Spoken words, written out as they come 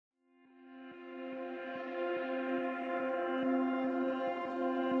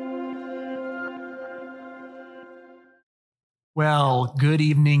Well, good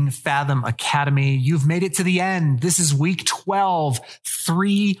evening, Fathom Academy. You've made it to the end. This is week 12,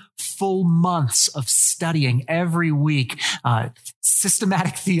 3 full months of studying every week.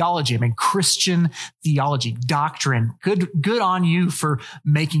 Systematic theology. Christian theology, doctrine. Good on you for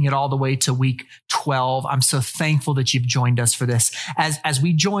making it all the way to week 12. I'm so thankful that you've joined us for this. As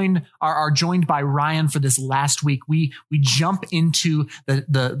we are joined by Ryan for this last week, we jump into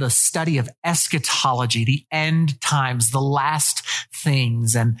the study of eschatology, the end times, the last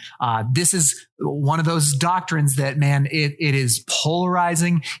things. And this is one of those doctrines that, man, it is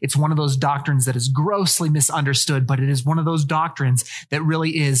polarizing. It's one of those doctrines that is grossly misunderstood, but it is one of those doctrines that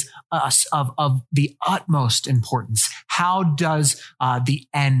really is of the utmost importance. How does the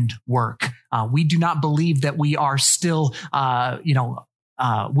end work? We do not believe that we are still,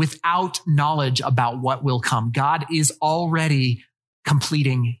 without knowledge about what will come. God is already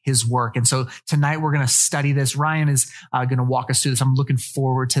completing his work. And so tonight we're going to study this. Ryan is going to walk us through this. I'm looking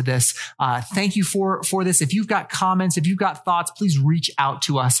forward to this. Thank you for this. If you've got comments, if you've got thoughts, please reach out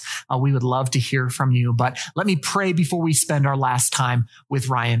to us. We would love to hear from you. But let me pray before we spend our last time with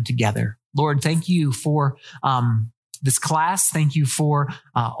Ryan together. Lord, thank you for this class. Thank you for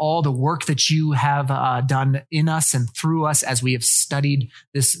all the work that you have done in us and through us as we have studied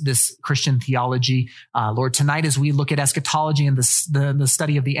this Christian theology. Lord, tonight as we look at eschatology and the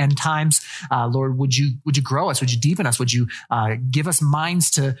study of the end times, Lord, would you grow us? Would you deepen us? Would you give us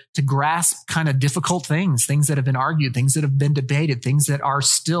minds to grasp kind of difficult things that have been argued, things that have been debated, things that are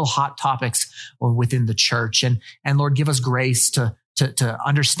still hot topics within the church? And Lord, give us grace to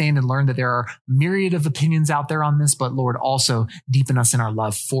understand and learn that there are myriad of opinions out there on this, but Lord, also deepen us in our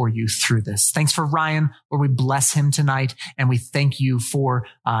love for you through this. Thanks for Ryan. Lord, we bless him tonight, and we thank you for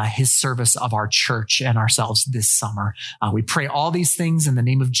his service of our church and ourselves this summer. We pray all these things in the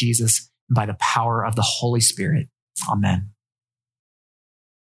name of Jesus and by the power of the Holy Spirit. Amen.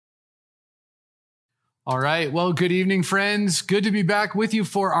 All right. Well, good evening, friends. Good to be back with you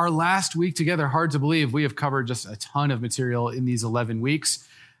for our last week together. Hard to believe we have covered just a ton of material in these 11 weeks.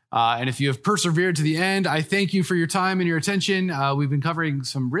 And if you have persevered to the end, I thank you for your time and your attention. We've been covering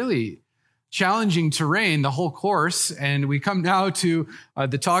some really challenging terrain the whole course. And we come now to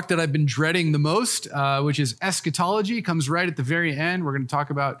the talk that I've been dreading the most, which is eschatology. It comes right at the very end. We're going to talk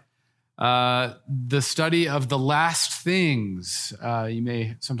about the study of the last things. You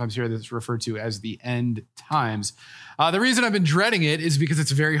may sometimes hear this referred to as the end times. The reason I've been dreading it is because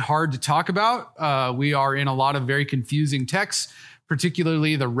it's very hard to talk about. We are in a lot of very confusing texts,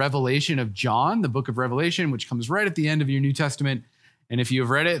 particularly the Revelation of John, the book of Revelation, which comes right at the end of your New Testament. And if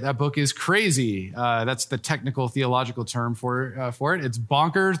you've read it, that book is crazy. That's the technical theological term for it. It's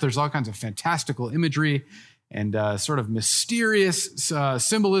bonkers. There's all kinds of fantastical imagery and sort of mysterious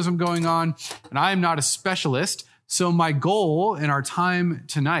symbolism going on. And I am not a specialist. So my goal in our time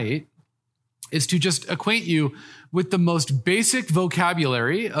tonight is to just acquaint you with the most basic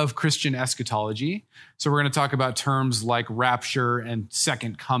vocabulary of Christian eschatology. So we're going to talk about terms like rapture and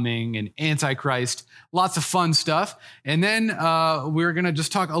second coming and antichrist, lots of fun stuff. And then we're going to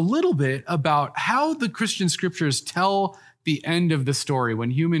just talk a little bit about how the Christian scriptures tell the end of the story, when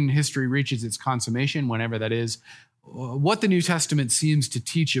human history reaches its consummation, whenever that is, what the New Testament seems to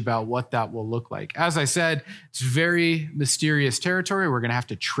teach about what that will look like. As I said, it's very mysterious territory. We're going to have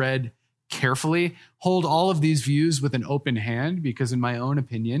to tread carefully, hold all of these views with an open hand, because in my own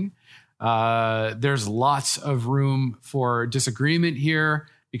opinion, there's lots of room for disagreement here,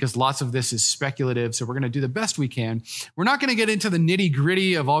 because lots of this is speculative. So we're going to do the best we can. We're not going to get into the nitty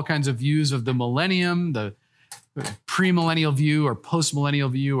gritty of all kinds of views of the millennium, the premillennial view or postmillennial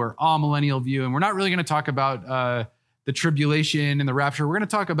view or amillennial view. And we're not really going to talk about the tribulation and the rapture. We're going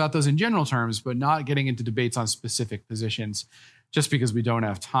to talk about those in general terms, but not getting into debates on specific positions just because we don't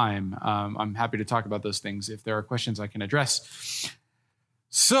have time. I'm happy to talk about those things if there are questions I can address.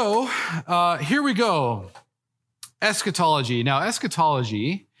 So here we go. Eschatology. Now,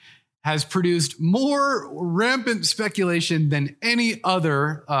 eschatology has produced more rampant speculation than any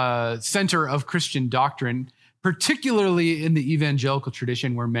other center of Christian doctrine, particularly in the evangelical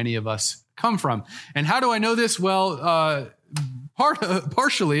tradition where many of us come from. And how do I know this? Well,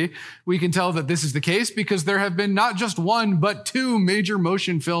 partially, we can tell that this is the case because there have been not just one, but two major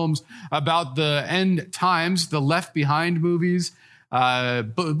motion films about the end times, the Left Behind movies,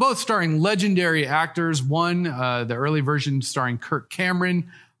 both starring legendary actors. One, the early version starring Kirk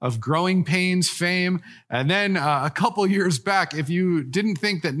Cameron of Growing Pains fame. And then a couple years back, if you didn't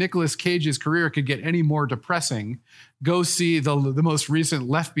think that Nicolas Cage's career could get any more depressing, go see the most recent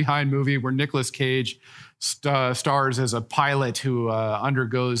Left Behind movie where Nicolas Cage stars as a pilot who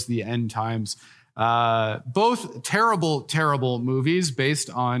undergoes the end times Both terrible, terrible movies based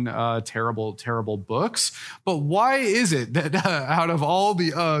on terrible, terrible books. But why is it that out of all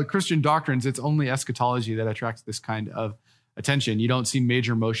the Christian doctrines, it's only eschatology that attracts this kind of attention? You don't see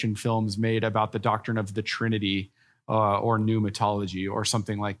major motion films made about the doctrine of the Trinity or pneumatology or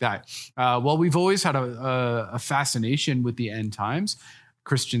something like that. Well, we've always had a fascination with the end times.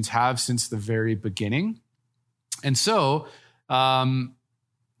 Christians have since the very beginning. And so,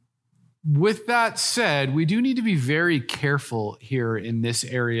 with that said, we do need to be very careful here in this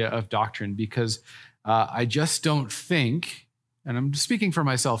area of doctrine, because I just don't think, and I'm speaking for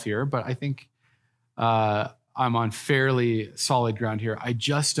myself here, but I think I'm on fairly solid ground here. I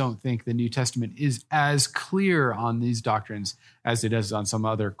just don't think the New Testament is as clear on these doctrines as it is on some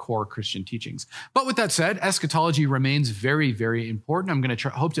other core Christian teachings. But with that said, eschatology remains very, very important. I'm going to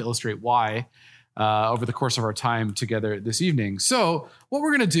hope to illustrate why over the course of our time together this evening. So what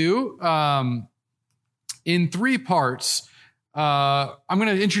we're going to do in 3 parts, I'm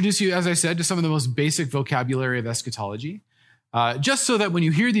going to introduce you, as I said, to some of the most basic vocabulary of eschatology. Just so that when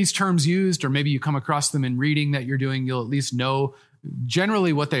you hear these terms used, or maybe you come across them in reading that you're doing, you'll at least know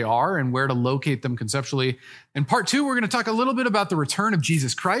generally what they are and where to locate them conceptually. In part 2, we're going to talk a little bit about the return of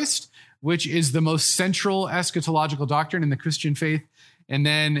Jesus Christ, which is the most central eschatological doctrine in the Christian faith. And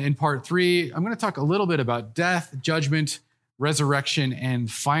then in part 3, I'm going to talk a little bit about death, judgment, resurrection, and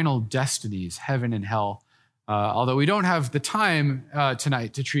final destinies, heaven and hell. Although we don't have the time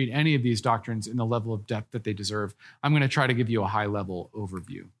tonight to treat any of these doctrines in the level of depth that they deserve, I'm going to try to give you a high-level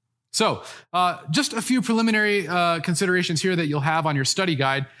overview. So just a few preliminary considerations here that you'll have on your study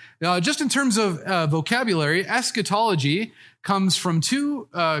guide. Just in terms of vocabulary, eschatology comes from 2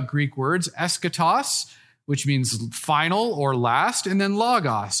 Greek words, eschatos, which means final or last, and then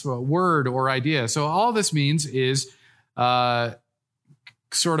logos, word or idea. So all this means is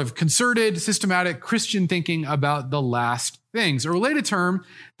sort of concerted, systematic Christian thinking about the last things. A related term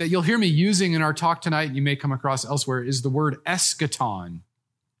that you'll hear me using in our talk tonight, you may come across elsewhere, is the word eschaton.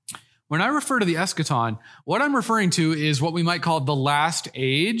 When I refer to the eschaton, what I'm referring to is what we might call the last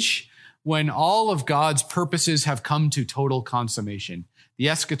age, when all of God's purposes have come to total consummation. The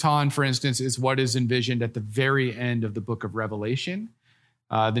eschaton, for instance, is what is envisioned at the very end of the book of Revelation,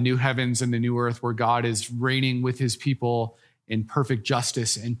 the new heavens and the new earth, where God is reigning with his people in perfect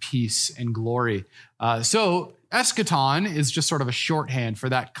justice and peace and glory. So eschaton is just sort of a shorthand for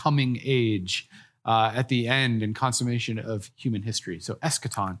that coming age at the end and consummation of human history. So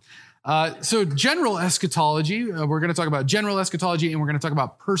eschaton. So general eschatology, we're going to talk about general eschatology, and we're going to talk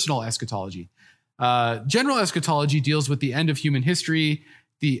about personal eschatology. General eschatology deals with the end of human history,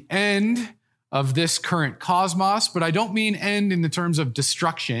 the end of this current cosmos, but I don't mean end in the terms of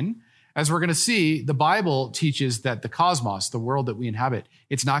destruction. As we're going to see, the Bible teaches that the cosmos, the world that we inhabit,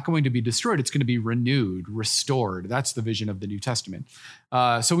 it's not going to be destroyed. It's going to be renewed, restored. That's the vision of the New Testament.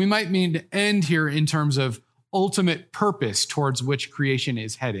 So we might mean to end here in terms of ultimate purpose towards which creation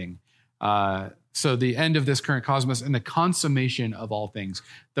is heading. So the end of this current cosmos and the consummation of all things,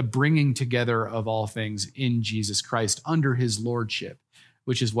 the bringing together of all things in Jesus Christ under his lordship,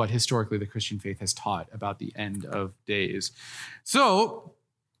 which is what historically the Christian faith has taught about the end of days. So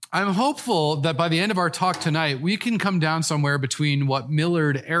I'm hopeful that by the end of our talk tonight, we can come down somewhere between what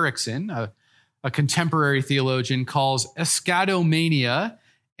Millard Erickson, a contemporary theologian, calls eschatomania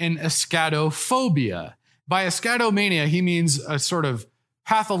and eschatophobia. By eschatomania, he means a sort of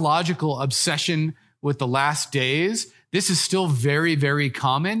pathological obsession with the last days. This is still very, very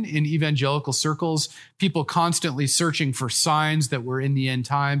common in evangelical circles. People constantly searching for signs that we're in the end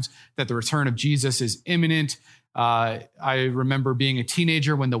times, that the return of Jesus is imminent. I remember being a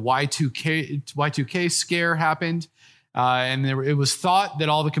teenager when the Y2K scare happened. And it was thought that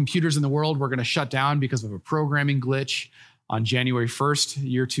all the computers in the world were going to shut down because of a programming glitch on January 1st,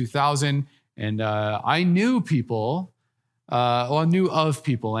 year 2000. And I knew people, I knew of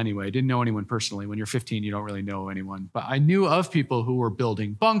people anyway. I didn't know anyone personally. When you're 15, you don't really know anyone. But I knew of people who were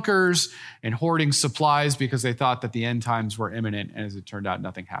building bunkers and hoarding supplies because they thought that the end times were imminent. And as it turned out,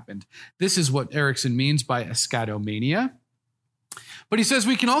 nothing happened. This is what Erickson means by eschatomania. But he says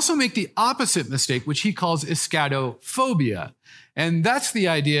we can also make the opposite mistake, which he calls eschatophobia. And that's the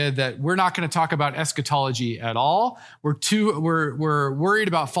idea that we're not going to talk about eschatology at all. We're worried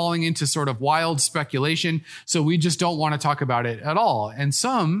about falling into sort of wild speculation, so we just don't want to talk about it at all. And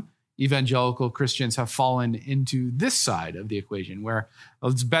some evangelical Christians have fallen into this side of the equation, where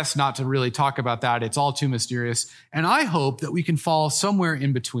it's best not to really talk about that. It's all too mysterious. And I hope that we can fall somewhere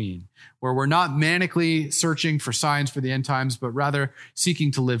in between, where we're not manically searching for signs for the end times, but rather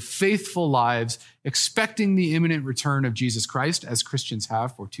seeking to live faithful lives, expecting the imminent return of Jesus Christ, as Christians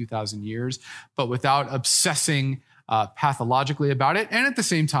have for 2,000 years, but without obsessing pathologically about it, and at the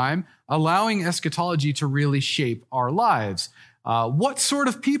same time, allowing eschatology to really shape our lives. What sort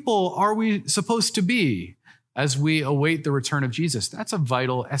of people are we supposed to be as we await the return of Jesus? That's a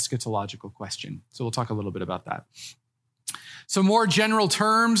vital eschatological question. So we'll talk a little bit about that. Some more general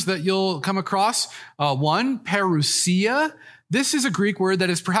terms that you'll come across. One, parousia. This is a Greek word that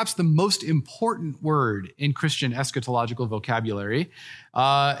is perhaps the most important word in Christian eschatological vocabulary.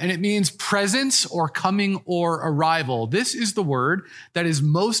 And it means presence or coming or arrival. This is the word that is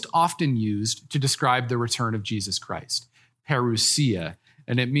most often used to describe the return of Jesus Christ. Parousia.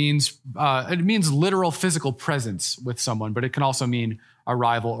 And it means literal physical presence with someone, but it can also mean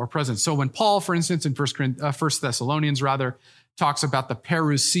arrival or presence. So when Paul, for instance, in 1 Thessalonians talks about the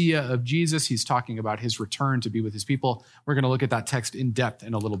parousia of Jesus, he's talking about his return to be with his people. We're going to look at that text in depth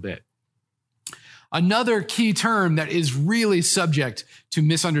in a little bit. Another key term that is really subject to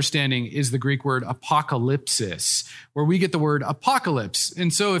misunderstanding is the Greek word apocalypsis, where we get the word apocalypse.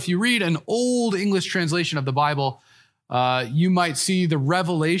 And so if you read an old English translation of the Bible, you might see the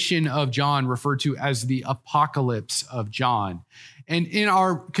revelation of John referred to as the apocalypse of John. And in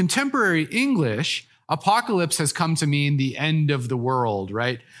our contemporary English, apocalypse has come to mean the end of the world,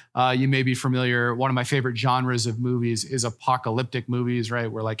 right? You may be familiar. One of my favorite genres of movies is apocalyptic movies, right?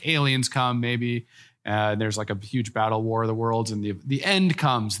 Where like aliens come, maybe, there's like a huge battle, war of the worlds, and the end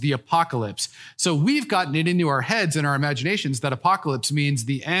comes, the apocalypse. So we've gotten it into our heads and our imaginations that apocalypse means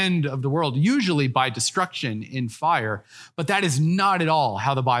the end of the world, usually by destruction in fire. But that is not at all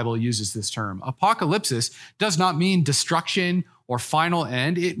how the Bible uses this term. Apocalypsis does not mean destruction or final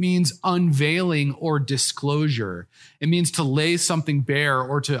end. It means unveiling or disclosure. It means to lay something bare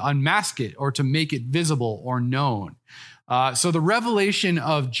or to unmask it or to make it visible or known. So the revelation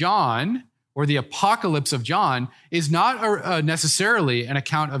of John, or the apocalypse of John, is not necessarily an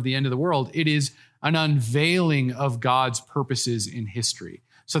account of the end of the world. It is an unveiling of God's purposes in history.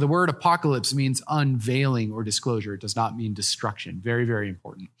 So the word apocalypse means unveiling or disclosure. It does not mean destruction. Very, very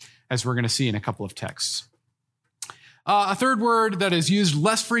important, as we're going to see in a couple of texts. A third word that is used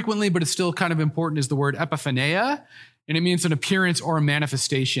less frequently, but it's still kind of important, is the word epiphaneia, and it means an appearance or a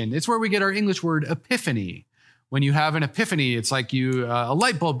manifestation. It's where we get our English word epiphany. When you have an epiphany, it's like a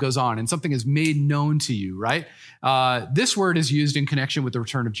light bulb goes on and something is made known to you, right? This word is used in connection with the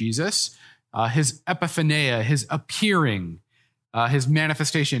return of Jesus, his epiphaneia, his appearing, his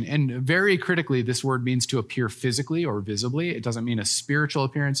manifestation. And very critically, this word means to appear physically or visibly. It doesn't mean a spiritual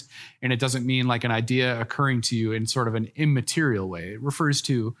appearance, and it doesn't mean like an idea occurring to you in sort of an immaterial way. It refers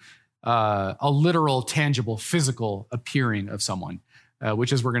to a literal, tangible, physical appearing of someone,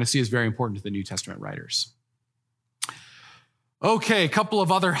 which, as we're going to see, is very important to the New Testament writers. Okay, a couple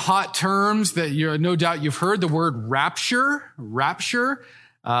of other hot terms that no doubt you've heard. The word rapture.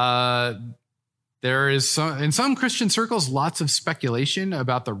 There is in some Christian circles, lots of speculation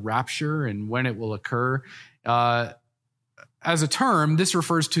about the rapture and when it will occur. As a term, this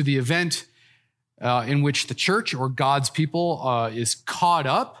refers to the event in which the church or God's people is caught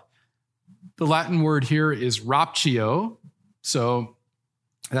up. The Latin word here is raptio. So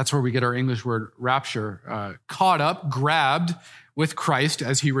that's where we get our English word rapture, caught up, grabbed with Christ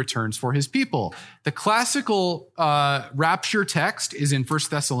as he returns for his people. The classical rapture text is in 1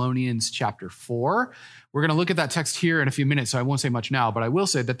 Thessalonians chapter 4. We're going to look at that text here in a few minutes, so I won't say much now, but I will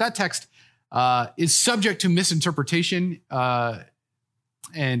say that text is subject to misinterpretation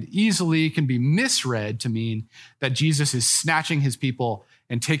and easily can be misread to mean that Jesus is snatching his people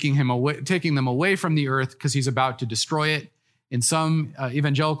and taking them away from the earth because he's about to destroy it. In some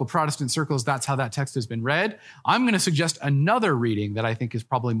evangelical Protestant circles, that's how that text has been read. I'm going to suggest another reading that I think is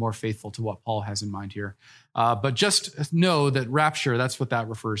probably more faithful to what Paul has in mind here. But just know that rapture, that's what that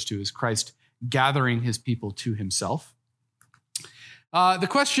refers to, is Christ gathering his people to himself. The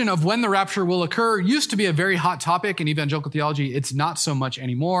question of when the rapture will occur used to be a very hot topic in evangelical theology. It's not so much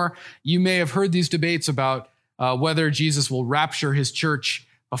anymore. You may have heard these debates about whether Jesus will rapture his church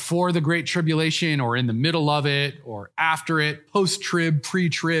before the Great Tribulation or in the middle of it or after it, post-trib,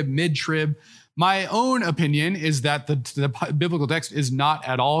 pre-trib, mid-trib. My own opinion is that the biblical text is not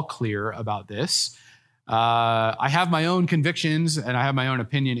at all clear about this. I have my own convictions and I have my own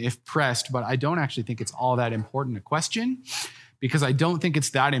opinion if pressed, but I don't actually think it's all that important a question because I don't think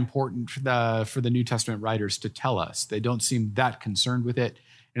it's that important for the New Testament writers to tell us. They don't seem that concerned with it.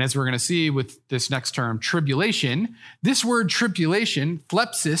 And as we're going to see with this next term, tribulation, this word tribulation,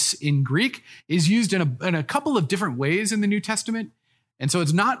 phlepsis in Greek, is used in a couple of different ways in the New Testament. And so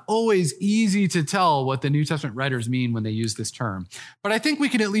it's not always easy to tell what the New Testament writers mean when they use this term. But I think we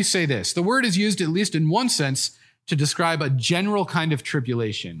can at least say this. The word is used, at least in one sense, to describe a general kind of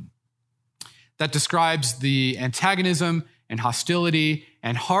tribulation that describes the antagonism and hostility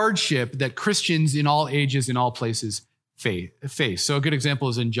and hardship that Christians in all ages, in all places face. So a good example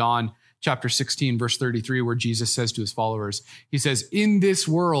is in John chapter 16, verse 33, where Jesus says to his followers, he says, in this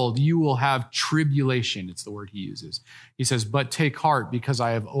world, you will have tribulation. It's the word he uses. He says, but take heart because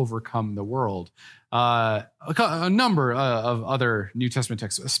I have overcome the world. A number of other New Testament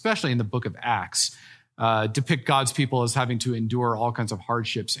texts, especially in the book of Acts, depict God's people as having to endure all kinds of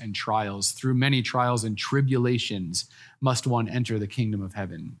hardships and trials. Through many trials and tribulations must one enter the kingdom of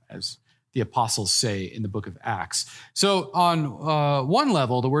heaven, as the apostles say in the book of Acts. So on one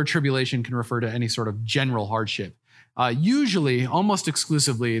level, the word tribulation can refer to any sort of general hardship, usually almost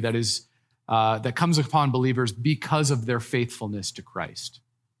exclusively that comes upon believers because of their faithfulness to Christ.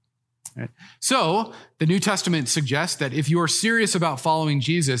 Right? So the New Testament suggests that if you are serious about following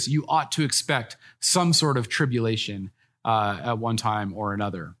Jesus, you ought to expect some sort of tribulation at one time or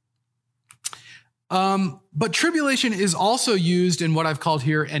another. But tribulation is also used in what I've called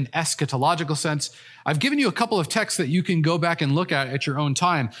here an eschatological sense. I've given you a couple of texts that you can go back and look at your own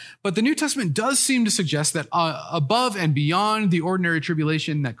time. But the New Testament does seem to suggest that above and beyond the ordinary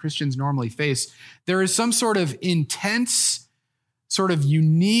tribulation that Christians normally face, there is some sort of intense, sort of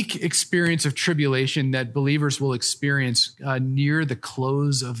unique experience of tribulation that believers will experience near the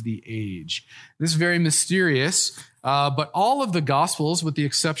close of the age. This is very mysterious. But all of the Gospels, with the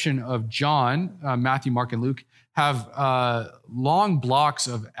exception of John, Matthew, Mark, and Luke, have long blocks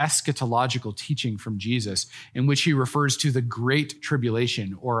of eschatological teaching from Jesus in which he refers to the great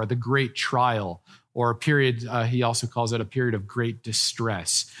tribulation or the great trial, or a period, he also calls it a period of great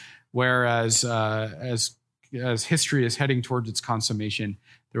distress. Whereas as history is heading towards its consummation,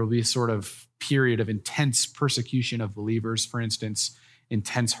 there will be a sort of period of intense persecution of believers, for instance,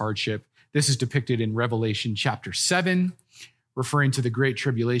 intense hardship. This is depicted in Revelation chapter 7, referring to the Great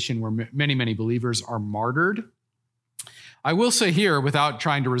Tribulation where many, many believers are martyred. I will say here, without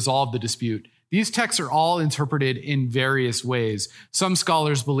trying to resolve the dispute, these texts are all interpreted in various ways. Some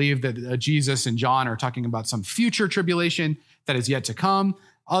scholars believe that Jesus and John are talking about some future tribulation that is yet to come.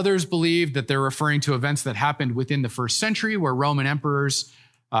 Others believe that they're referring to events that happened within the first century where Roman emperors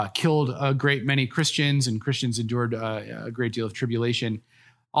killed a great many Christians and Christians endured a great deal of tribulation.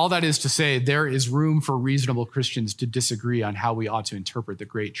 All that is to say, there is room for reasonable Christians to disagree on how we ought to interpret the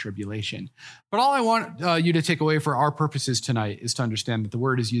Great Tribulation. But all I want you to take away for our purposes tonight is to understand that the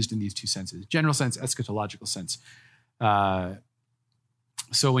word is used in these two senses, general sense, eschatological sense.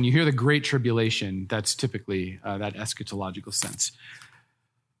 So when you hear the Great Tribulation, that's typically that eschatological sense.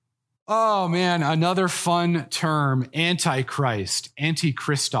 Oh man, another fun term, Antichrist,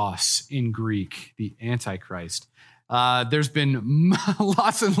 Antichristos in Greek, the Antichrist. There's been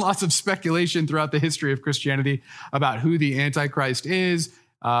lots and lots of speculation throughout the history of Christianity about who the Antichrist is.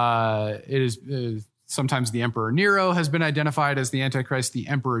 It is sometimes the Emperor Nero has been identified as the Antichrist, the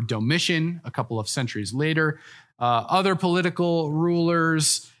Emperor Domitian a couple of centuries later, other political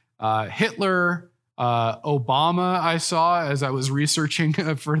rulers, Hitler, Obama, I saw as I was researching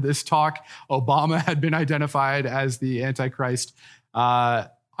for this talk. Obama had been identified as the Antichrist.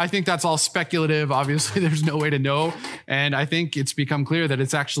 I think that's all speculative. Obviously, there's no way to know. And I think it's become clear that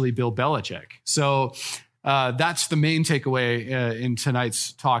it's actually Bill Belichick. So that's the main takeaway in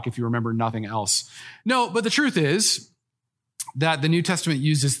tonight's talk, if you remember nothing else. No, but the truth is that the New Testament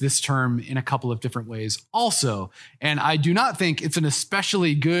uses this term in a couple of different ways also. And I do not think it's an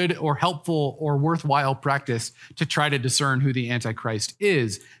especially good or helpful or worthwhile practice to try to discern who the Antichrist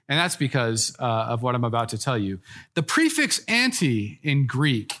is. And that's because of what I'm about to tell you. The prefix anti in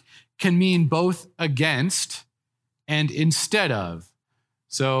Greek can mean both against and instead of.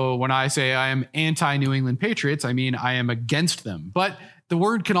 So when I say I am anti-New England Patriots, I mean I am against them. But the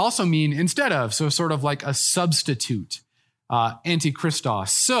word can also mean instead of, so sort of like a substitute. Antichristos.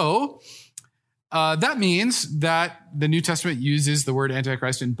 So that means that the New Testament uses the word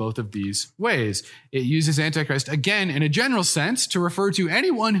Antichrist in both of these ways. It uses Antichrist, again, in a general sense, to refer to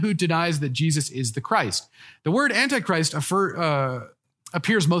anyone who denies that Jesus is the Christ. The word Antichrist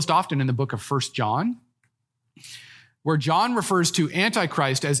appears most often in the book of 1 John, where John refers to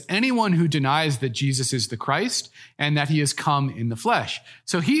Antichrist as anyone who denies that Jesus is the Christ and that he has come in the flesh.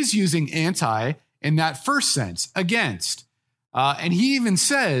 So he's using anti in that first sense, against. And he even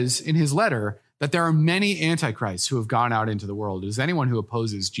says in his letter that there are many antichrists who have gone out into the world. It is anyone who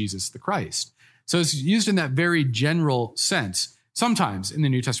opposes Jesus the Christ. So it's used in that very general sense, sometimes in the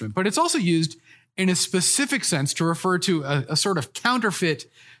New Testament, but it's also used in a specific sense to refer to a sort of counterfeit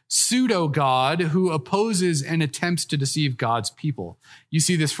pseudo-God who opposes and attempts to deceive God's people. You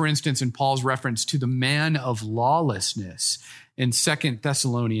see this, for instance, in Paul's reference to the man of lawlessness in 2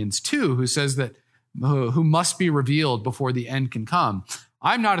 Thessalonians 2, who says that who must be revealed before the end can come.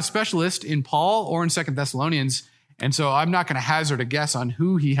 I'm not a specialist in Paul or in 2 Thessalonians, and so I'm not going to hazard a guess on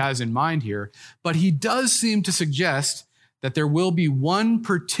who he has in mind here, but he does seem to suggest that there will be one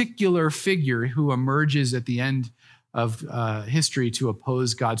particular figure who emerges at the end of history to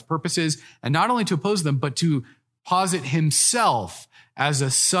oppose God's purposes, and not only to oppose them, but to posit himself as a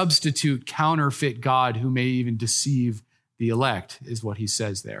substitute counterfeit God who may even deceive the elect, is what he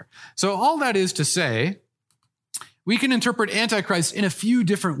says there. So all that is to say, we can interpret Antichrist in a few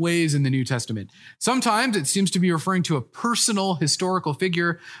different ways in the New Testament. Sometimes it seems to be referring to a personal historical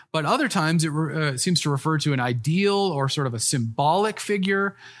figure, but other times it seems to refer to an ideal or sort of a symbolic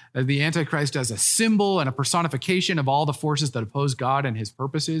figure. The Antichrist as a symbol and a personification of all the forces that oppose God and his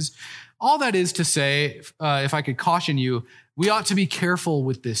purposes. All that is to say, if I could caution you, we ought to be careful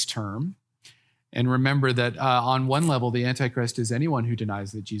with this term and remember that on one level, the Antichrist is anyone who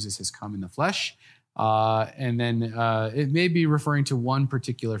denies that Jesus has come in the flesh. And then it may be referring to one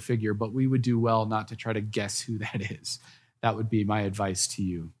particular figure, but we would do well not to try to guess who that is. That would be my advice to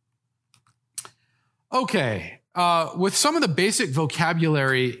you. Okay, with some of the basic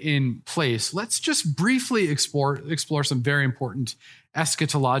vocabulary in place, let's just briefly explore some very important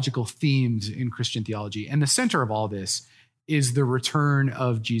eschatological themes in Christian theology. And the center of all this is the return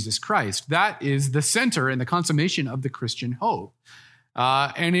of Jesus Christ. That is the center and the consummation of the Christian hope.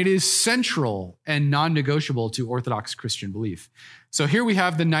 And it is central and non-negotiable to Orthodox Christian belief. So here we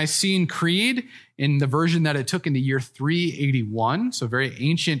have the Nicene Creed in the version that it took in the year 381, so very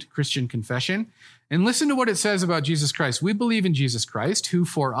ancient Christian confession. And listen to what it says about Jesus Christ. We believe in Jesus Christ, who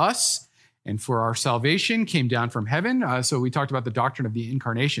for us and for our salvation came down from heaven. So we talked about the doctrine of the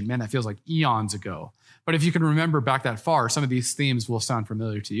incarnation. Man, that feels like eons ago. But if you can remember back that far, some of these themes will sound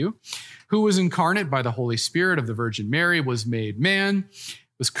familiar to you. Who was incarnate by the Holy Spirit of the Virgin Mary, was made man,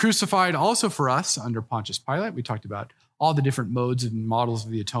 was crucified also for us under Pontius Pilate. We talked about all the different modes and models of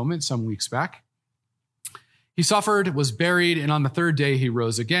the atonement some weeks back. He suffered, was buried, and on the third day he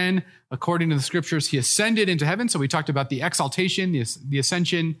rose again. According to the scriptures, he ascended into heaven. So we talked about the exaltation, the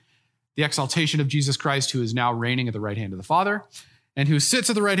ascension, the exaltation of Jesus Christ, who is now reigning at the right hand of the Father, and who sits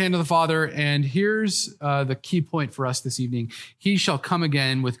at the right hand of the Father. And here's the key point for us this evening. He shall come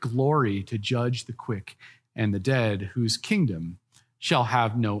again with glory to judge the quick and the dead, whose kingdom shall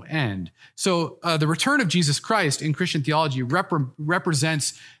have no end. So the return of Jesus Christ in Christian theology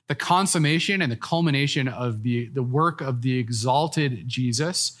represents the consummation and the culmination of the work of the exalted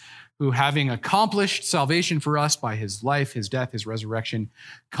Jesus, who, having accomplished salvation for us by his life, his death, his resurrection,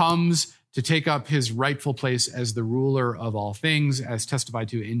 comes to take up his rightful place as the ruler of all things, as testified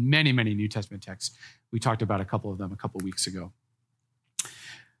to in many, many New Testament texts. We talked about a couple of them a couple of weeks ago.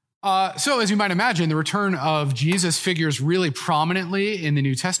 So as you might imagine, the return of Jesus figures really prominently in the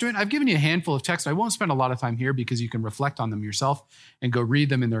New Testament. I've given you a handful of texts. I won't spend a lot of time here because you can reflect on them yourself and go read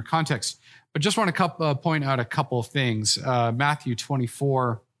them in their context. But just want to point out a couple of things. Matthew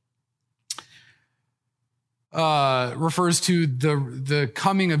 24 refers to the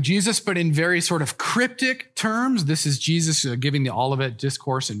coming of Jesus, but in very sort of cryptic terms. This is Jesus giving the Olivet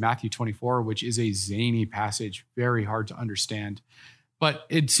Discourse in Matthew 24, which is a zany passage, very hard to understand. But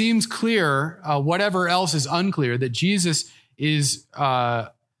it seems clear, whatever else is unclear, that Jesus is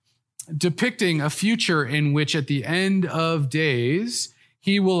depicting a future in which at the end of days,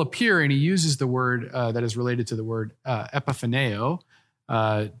 he will appear, and he uses the word that is related to the word epiphaneo,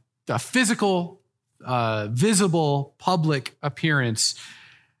 a physical, visible, public appearance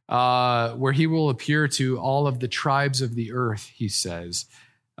where he will appear to all of the tribes of the earth, he says.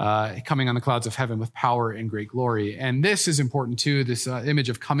 Coming on the clouds of heaven with power and great glory. And this is important too. This image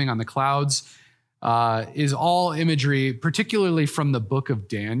of coming on the clouds is all imagery, particularly from the book of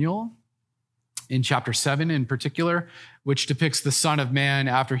Daniel in chapter 7 in particular, which depicts the Son of Man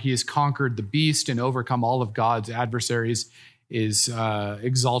after he has conquered the beast and overcome all of God's adversaries, is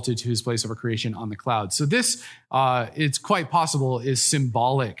exalted to his place of creation on the clouds. So this, it's quite possible, is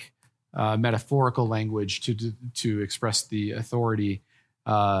symbolic, metaphorical language to express the authority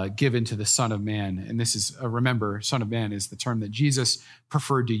given to the Son of Man. And this is, remember, Son of Man is the term that Jesus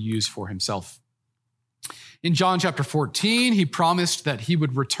preferred to use for himself. In John chapter 14, he promised that he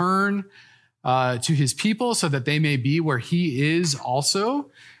would return to his people so that they may be where he is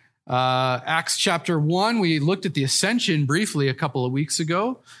also. Acts chapter 1, we looked at the ascension briefly a couple of weeks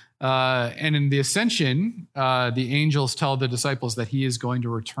ago. And in the ascension, the angels tell the disciples that he is going to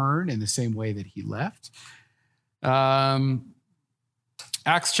return in the same way that he left.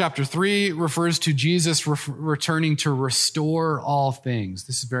 Acts chapter 3 refers to Jesus returning to restore all things.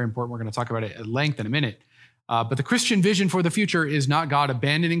 This is very important. We're going to talk about it at length in a minute. But the Christian vision for the future is not God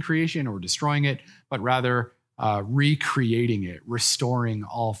abandoning creation or destroying it, but rather recreating it, restoring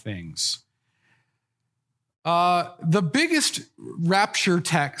all things. The biggest rapture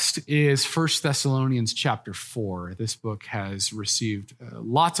text is 1 Thessalonians chapter 4. This book has received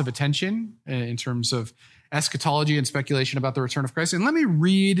lots of attention in terms of eschatology and speculation about the return of Christ. And let me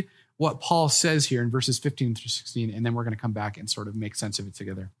read what Paul says here in verses 15 through 16, and then we're going to come back and sort of make sense of it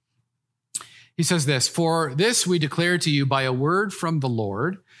together. He says this, "For this we declare to you by a word from the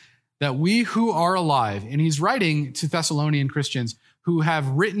Lord, that we who are alive," and he's writing to Thessalonian Christians who have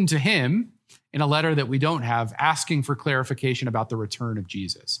written to him in a letter that we don't have, asking for clarification about the return of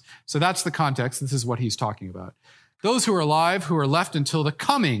Jesus. So that's the context. This is what he's talking about. "Those who are alive, who are left until the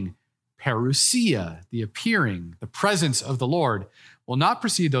coming, parousia, the appearing, the presence of the Lord, will not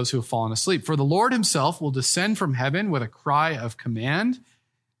precede those who have fallen asleep. For the Lord himself will descend from heaven with a cry of command,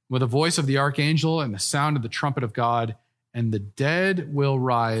 with a voice of the archangel and the sound of the trumpet of God, and the dead will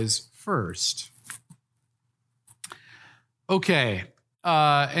rise first." Okay.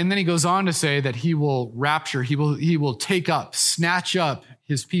 And then he goes on to say that he will rapture, he will take up, snatch up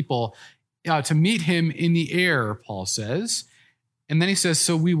his people to meet him in the air, Paul says. And then he says,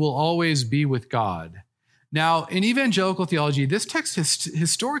 "So we will always be with God." Now, in evangelical theology, this text has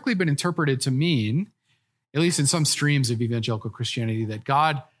historically been interpreted to mean, at least in some streams of evangelical Christianity, that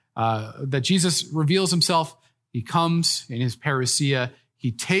that Jesus reveals himself. He comes in his parousia.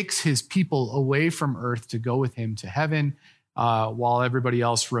 He takes his people away from earth to go with him to heaven, while everybody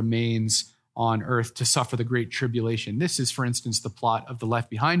else remains on earth to suffer the great tribulation. This is, for instance, the plot of the Left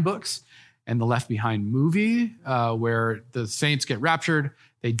Behind books and the Left Behind movie, where the saints get raptured,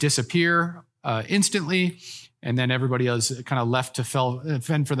 they disappear instantly, and then everybody else kind of left to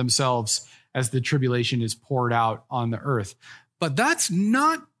fend for themselves as the tribulation is poured out on the earth. But that's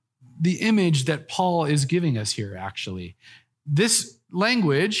not the image that Paul is giving us here, actually. This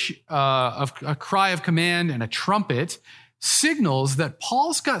language of a cry of command and a trumpet signals that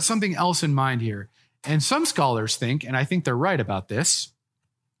Paul's got something else in mind here. And some scholars think, and I think they're right about this,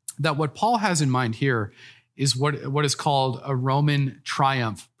 that what Paul has in mind here is what is called a Roman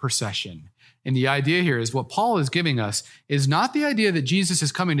triumph procession. And the idea here is what Paul is giving us is not the idea that Jesus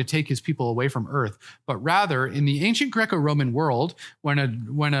is coming to take his people away from earth, but rather in the ancient Greco-Roman world, when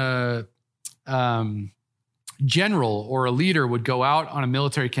a general or a leader would go out on a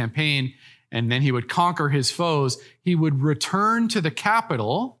military campaign and then he would conquer his foes, he would return to the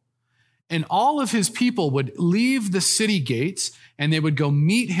capital and all of his people would leave the city gates and they would go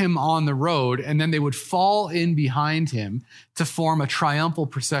meet him on the road, and then they would fall in behind him to form a triumphal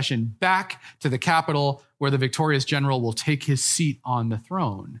procession back to the capital where the victorious general will take his seat on the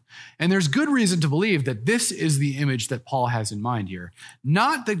throne. And there's good reason to believe that this is the image that Paul has in mind here.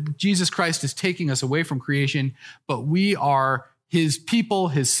 Not that Jesus Christ is taking us away from creation, but we are his people,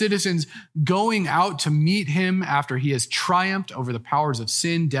 his citizens, going out to meet him after he has triumphed over the powers of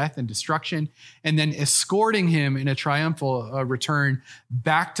sin, death, and destruction, and then escorting him in a triumphal return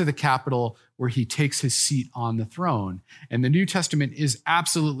back to the capital where he takes his seat on the throne. And the New Testament is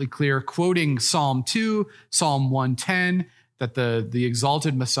absolutely clear, quoting Psalm 2, Psalm 110, that the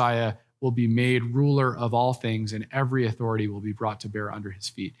exalted Messiah will be made ruler of all things and every authority will be brought to bear under his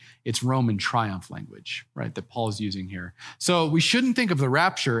feet. It's Roman triumph language, right, that Paul is using here. So we shouldn't think of the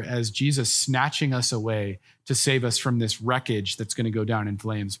rapture as Jesus snatching us away to save us from this wreckage that's going to go down in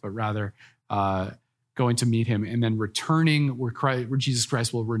flames, but rather going to meet him and then returning where Jesus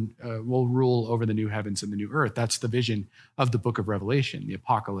Christ will rule over the new heavens and the new earth. That's the vision of the book of Revelation, the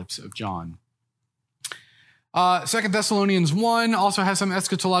apocalypse of John. 2 Thessalonians 1 also has some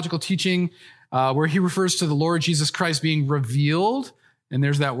eschatological teaching where he refers to the Lord Jesus Christ being revealed. And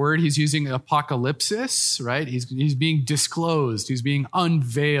there's that word he's using, apocalypsis, right? He's being disclosed. He's being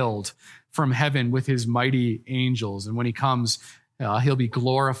unveiled from heaven with his mighty angels. And when he comes, he'll be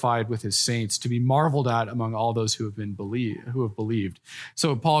glorified with his saints to be marveled at among all those who have believed.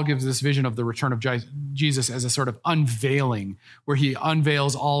 So Paul gives this vision of the return of Jesus as a sort of unveiling, where he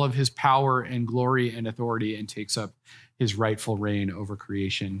unveils all of his power and glory and authority and takes up his rightful reign over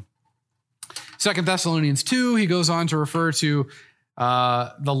creation. 2 Thessalonians 2, he goes on to refer to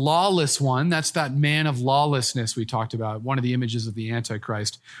the lawless one. That's that man of lawlessness we talked about, one of the images of the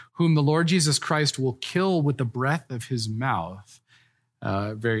Antichrist, whom the Lord Jesus Christ will kill with the breath of his mouth.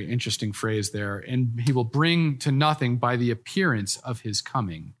 Very interesting phrase there. And he will bring to nothing by the appearance of his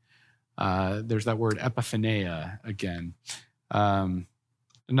coming. There's that word epiphaneia again.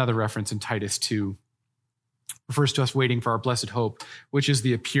 Another reference in Titus 2 refers to us waiting for our blessed hope, which is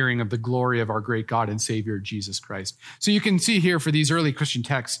the appearing of the glory of our great God and Savior, Jesus Christ. So you can see here for these early Christian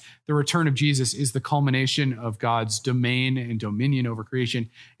texts, the return of Jesus is the culmination of God's domain and dominion over creation,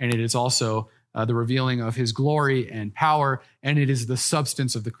 and it is also the revealing of his glory and power, and it is the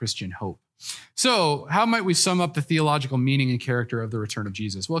substance of the Christian hope. So how might we sum up the theological meaning and character of the return of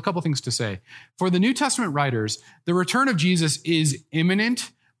Jesus? Well, a couple things to say. For the New Testament writers, the return of Jesus is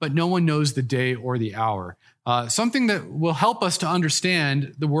imminent, but no one knows the day or the hour. Something that will help us to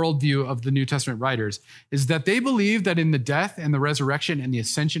understand the worldview of the New Testament writers is that they believe that in the death and the resurrection and the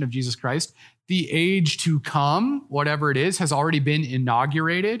ascension of Jesus Christ, the age to come, whatever it is, has already been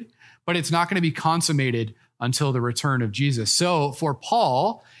inaugurated, but it's not going to be consummated until the return of Jesus. So for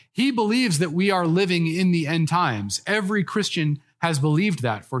Paul, he believes that we are living in the end times. Every Christian has believed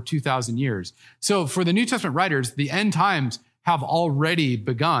that for 2,000 years. So for the New Testament writers, the end times have already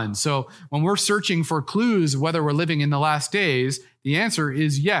begun. So when we're searching for clues whether we're living in the last days, the answer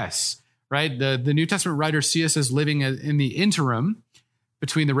is yes, right? The New Testament writers see us as living in the interim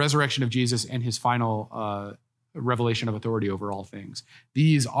between the resurrection of Jesus and his final revelation of authority over all things.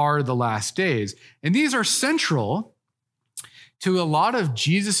 These are the last days. And these are central to a lot of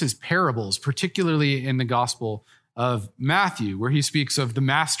Jesus's parables, particularly in the Gospel of Matthew, where he speaks of the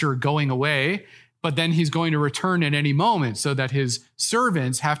master going away, but then he's going to return at any moment so that his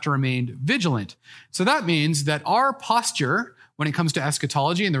servants have to remain vigilant. So that means that our posture when it comes to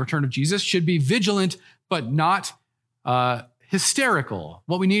eschatology and the return of Jesus should be vigilant, but not hysterical.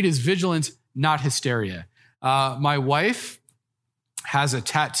 What we need is vigilance, not hysteria. My wife has a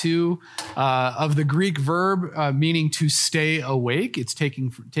tattoo of the Greek verb meaning to stay awake. It's taken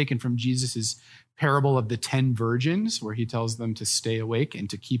from Jesus's parable of the 10 virgins, where he tells them to stay awake and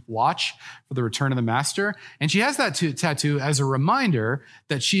to keep watch for the return of the master. And she has that tattoo as a reminder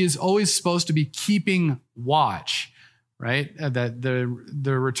that she is always supposed to be keeping watch, right? That the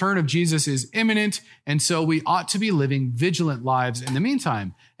return of Jesus is imminent. And so we ought to be living vigilant lives in the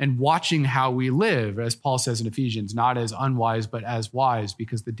meantime and watching how we live, as Paul says in Ephesians, not as unwise, but as wise,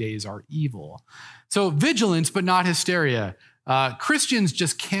 because the days are evil. So vigilance, but not hysteria. Christians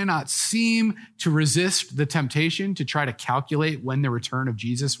just cannot seem to resist the temptation to try to calculate when the return of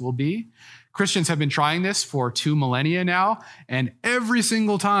Jesus will be. Christians have been trying this for 2 millennia now, and every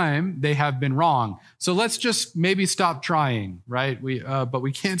single time they have been wrong. So let's just maybe stop trying, right? But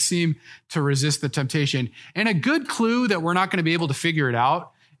we can't seem to resist the temptation. And a good clue that we're not going to be able to figure it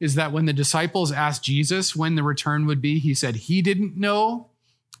out is that when the disciples asked Jesus when the return would be, he said he didn't know.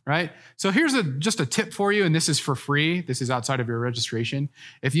 Right? So here's just a tip for you, and this is for free. This is outside of your registration.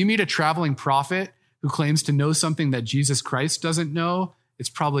 If you meet a traveling prophet who claims to know something that Jesus Christ doesn't know, it's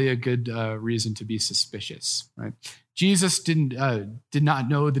probably a good reason to be suspicious, right? Jesus did not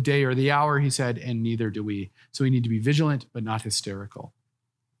know the day or the hour, he said, and neither do we. So we need to be vigilant, but not hysterical.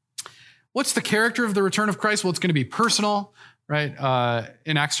 What's the character of the return of Christ? Well, it's going to be personal. Right?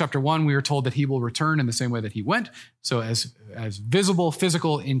 In Acts chapter 1, we are told that he will return in the same way that he went. So as visible,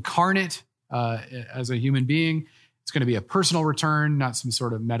 physical, incarnate as a human being, it's going to be a personal return, not some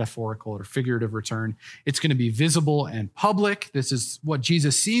sort of metaphorical or figurative return. It's going to be visible and public. This is what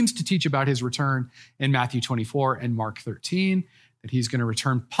Jesus seems to teach about his return in Matthew 24 and Mark 13, that he's going to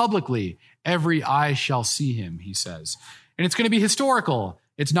return publicly. Every eye shall see him, he says. And it's going to be historical.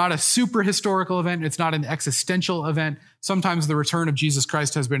 It's not a super historical event. It's not an existential event. Sometimes the return of Jesus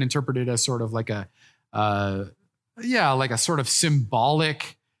Christ has been interpreted as sort of like a sort of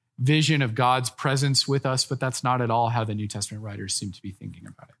symbolic vision of God's presence with us, but that's not at all how the New Testament writers seem to be thinking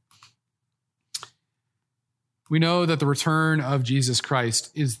about it. We know that the return of Jesus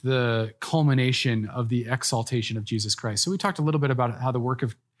Christ is the culmination of the exaltation of Jesus Christ. So we talked a little bit about how the work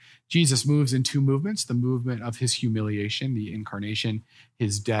of Jesus moves in 2 movements, the movement of his humiliation, the incarnation,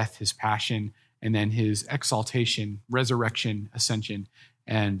 his death, his passion, and then his exaltation, resurrection, ascension,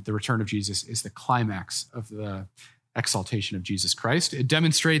 and the return of Jesus is the climax of the exaltation of Jesus Christ. It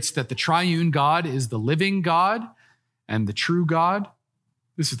demonstrates that the triune God is the living God and the true God.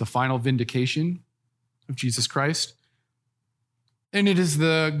 This is the final vindication of Jesus Christ. And it is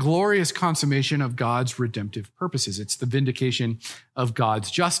the glorious consummation of God's redemptive purposes. It's the vindication of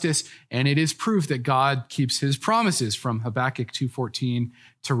God's justice, and it is proof that God keeps his promises from Habakkuk 2:14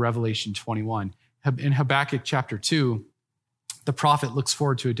 to Revelation 21. In Habakkuk chapter 2, the prophet looks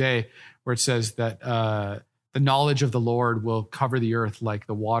forward to a day where it says that The knowledge of the Lord will cover the earth like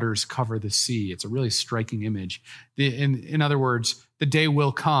the waters cover the sea. It's a really striking image. In other words, the day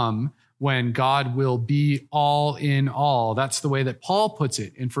will come when God will be all in all. That's the way that Paul puts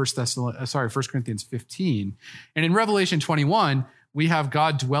it in 1 Corinthians 15. And in Revelation 21, we have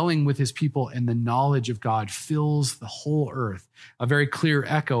God dwelling with his people, and the knowledge of God fills the whole earth. A very clear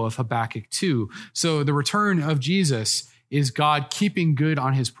echo of Habakkuk 2. So the return of Jesus is God keeping good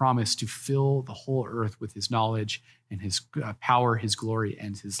on his promise to fill the whole earth with his knowledge and his power, his glory,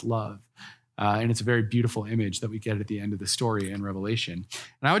 and his love. And it's a very beautiful image that we get at the end of the story in Revelation.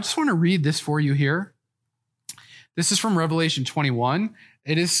 And I just want to read this for you here. This is from Revelation 21.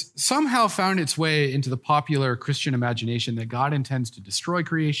 It has somehow found its way into the popular Christian imagination that God intends to destroy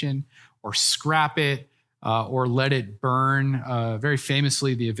creation or scrap it or let it burn. Very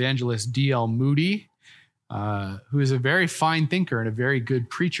famously, the evangelist D.L. Moody, who is a very fine thinker and a very good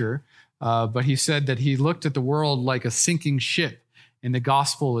preacher, but he said that he looked at the world like a sinking ship, and the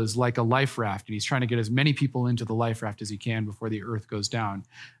gospel is like a life raft, and he's trying to get as many people into the life raft as he can before the earth goes down.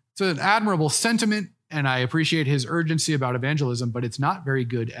 It's an admirable sentiment, and I appreciate his urgency about evangelism, but it's not very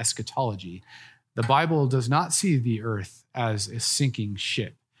good eschatology. The Bible does not see the earth as a sinking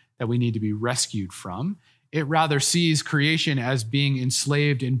ship that we need to be rescued from. It rather sees creation as being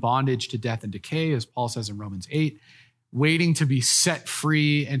enslaved in bondage to death and decay, as Paul says in Romans 8, waiting to be set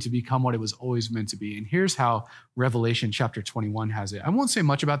free and to become what it was always meant to be. And here's how Revelation chapter 21 has it. I won't say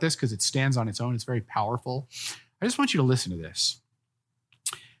much about this because it stands on its own. It's very powerful. I just want you to listen to this.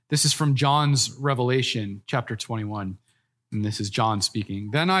 This is from John's Revelation chapter 21. And this is John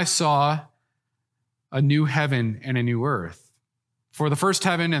speaking. Then I saw a new heaven and a new earth. For the first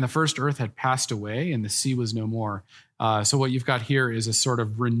heaven and the first earth had passed away, and the sea was no more. So what you've got here is a sort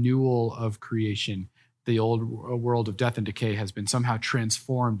of renewal of creation. The old world of death and decay has been somehow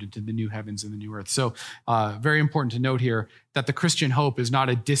transformed into the new heavens and the new earth. So very important to note here that the Christian hope is not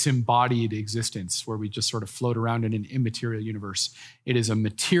a disembodied existence where we just sort of float around in an immaterial universe. It is a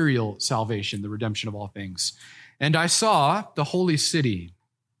material salvation, the redemption of all things. And I saw the holy city,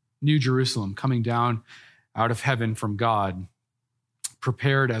 New Jerusalem, coming down out of heaven from God,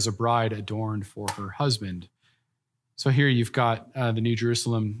 prepared as a bride adorned for her husband. So here you've got the New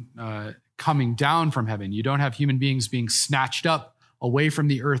Jerusalem coming down from heaven. You don't have human beings being snatched up away from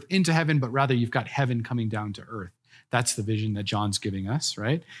the earth into heaven, but rather you've got heaven coming down to earth. That's the vision that John's giving us,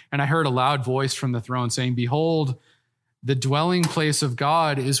 right? And I heard a loud voice from the throne saying, "Behold, the dwelling place of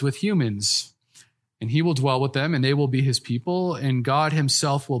God is with humans, and he will dwell with them, and they will be his people, and God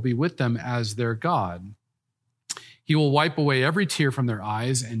himself will be with them as their God. He will wipe away every tear from their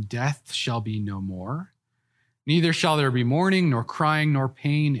eyes, and death shall be no more. Neither shall there be mourning, nor crying, nor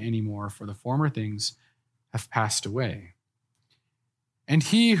pain anymore, for the former things have passed away." And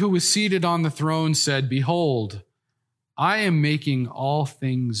he who was seated on the throne said, "Behold, I am making all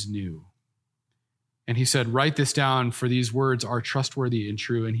things new." And he said, "Write this down, for these words are trustworthy and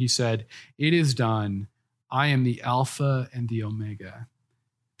true." And he said, "It is done. I am the Alpha and the Omega,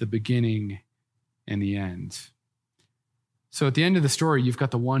 the beginning and the end." So at the end of the story, you've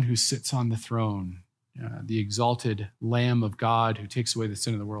got the one who sits on the throne, the exalted Lamb of God who takes away the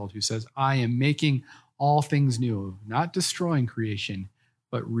sin of the world, who says, "I am making all things new," not destroying creation,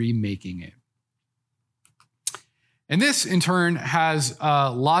 but remaking it. And this, in turn, has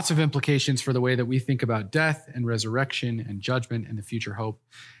lots of implications for the way that we think about death and resurrection and judgment and the future hope.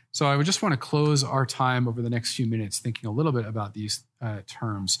 So I would just want to close our time over the next few minutes thinking a little bit about these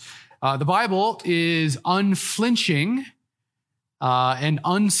terms. The Bible is unflinching and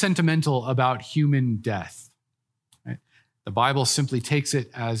unsentimental about human death. Right? The Bible simply takes it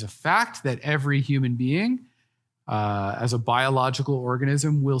as a fact that every human being, as a biological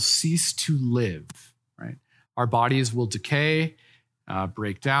organism, will cease to live. Right? Our bodies will decay,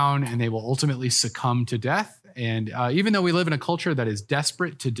 break down, and they will ultimately succumb to death. And even though we live in a culture that is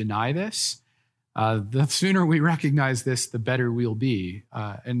desperate to deny this, the sooner we recognize this, the better we'll be.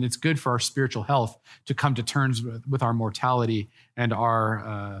 And it's good for our spiritual health to come to terms with our mortality and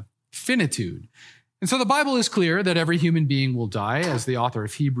our finitude. And so the Bible is clear that every human being will die. As the author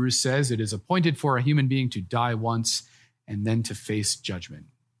of Hebrews says, it is appointed for a human being to die once and then to face judgment,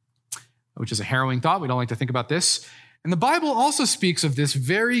 which is a harrowing thought. We don't like to think about this. And the Bible also speaks of this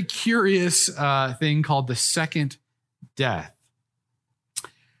very curious thing called the second death.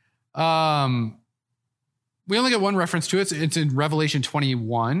 We only get one reference to it. It's in Revelation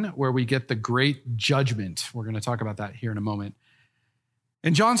 21, where we get the great judgment. We're going to talk about that here in a moment.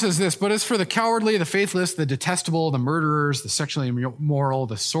 And John says this, "But as for the cowardly, the faithless, the detestable, the murderers, the sexually immoral,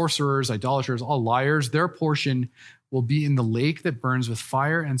 the sorcerers, idolaters, all liars, their portion will be in the lake that burns with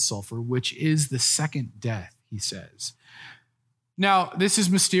fire and sulfur, which is the second death." he says. Now, this is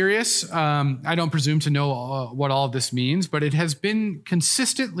mysterious. I don't presume to know what all of this means, but it has been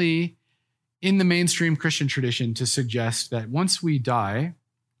consistently in the mainstream Christian tradition to suggest that once we die,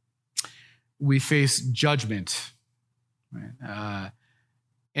 we face judgment. Right?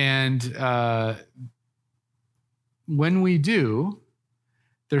 When we do,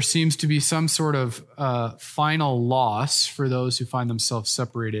 there seems to be some sort of final loss for those who find themselves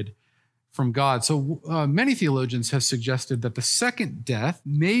separated from God. So many theologians have suggested that the second death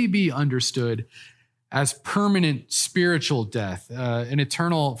may be understood as permanent spiritual death, an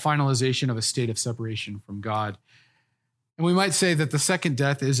eternal finalization of a state of separation from God. And we might say that the second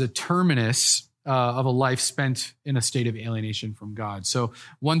death is a terminus of a life spent in a state of alienation from God. So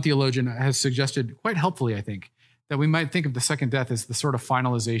one theologian has suggested, quite helpfully, I think, that we might think of the second death as the sort of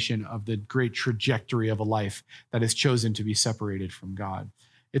finalization of the great trajectory of a life that is chosen to be separated from God.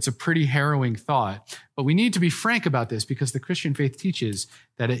 It's a pretty harrowing thought, but we need to be frank about this because the Christian faith teaches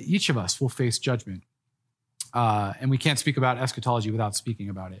that each of us will face judgment. And we can't speak about eschatology without speaking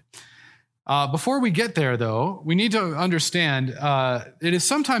about it. Before we get there, though, we need to understand it is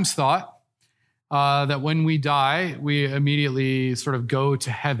sometimes thought that when we die, we immediately sort of go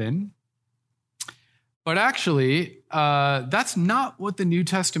to heaven. But actually, that's not what the New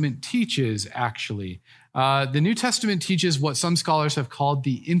Testament teaches, actually. The New Testament teaches what some scholars have called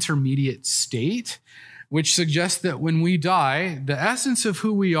the intermediate state, which suggests that when we die, the essence of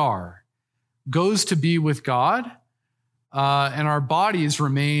who we are goes to be with God, and our bodies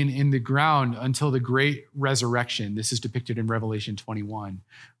remain in the ground until the great resurrection. This is depicted in Revelation 21,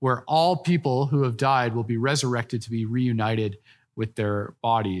 where all people who have died will be resurrected to be reunited with their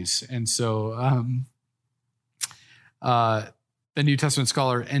bodies. And so the New Testament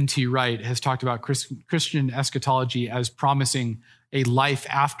scholar N.T. Wright has talked about Christian eschatology as promising a life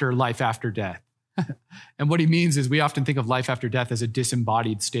after death. And what he means is we often think of life after death as a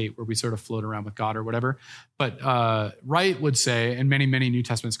disembodied state where we sort of float around with God or whatever. But Wright would say, and many, many New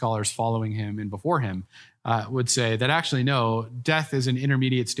Testament scholars following him and before him would say that actually, no, death is an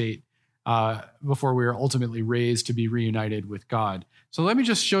intermediate state before we are ultimately raised to be reunited with God. So let me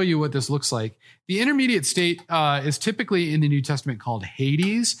just show you what this looks like. The intermediate state is typically in the New Testament called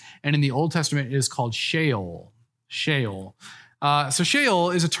Hades, and in the Old Testament it is called Sheol. Sheol. So Sheol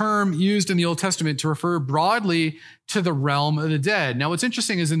is a term used in the Old Testament to refer broadly to the realm of the dead. Now, what's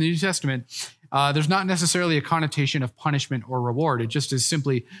interesting is in the New Testament, there's not necessarily a connotation of punishment or reward. It just is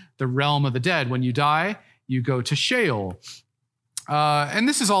simply the realm of the dead. When you die, you go to Sheol. And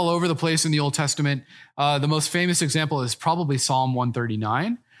this is all over the place in the Old Testament. The most famous example is probably Psalm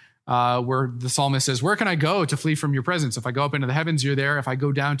 139, where the psalmist says, "Where can I go to flee from your presence? If I go up into the heavens, you're there. If I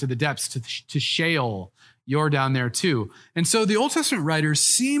go down to the depths, to Sheol, you're down there too." And so the Old Testament writers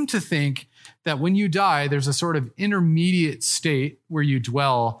seem to think that when you die, there's a sort of intermediate state where you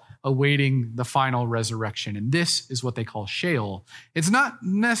dwell awaiting the final resurrection. And this is what they call Sheol. It's not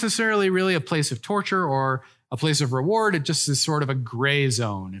necessarily really a place of torture or a place of reward. It just is sort of a gray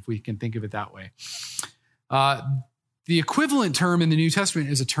zone, if we can think of it that way. The equivalent term in the New Testament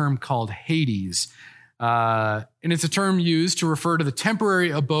is a term called Hades. And it's a term used to refer to the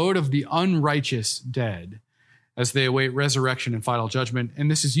temporary abode of the unrighteous dead as they await resurrection and final judgment. And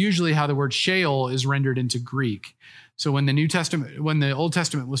this is usually how the word Sheol is rendered into Greek. So when the Old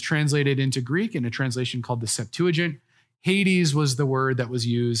Testament was translated into Greek in a translation called the Septuagint, Hades was the word that was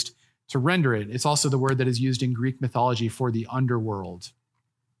used to render it. It's also the word that is used in Greek mythology for the underworld.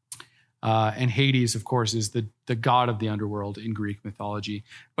 And Hades, of course, is the god of the underworld in Greek mythology.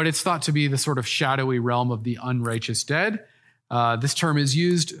 But it's thought to be the sort of shadowy realm of the unrighteous dead. This term is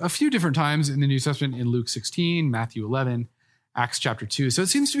used a few different times in the New Testament, in Luke 16, Matthew 11, Acts chapter 2. So it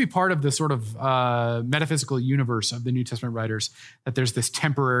seems to be part of the sort of metaphysical universe of the New Testament writers, that there's this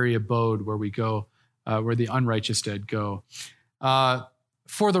temporary abode where we go, where the unrighteous dead go.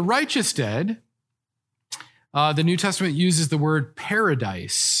 For the righteous dead, the New Testament uses the word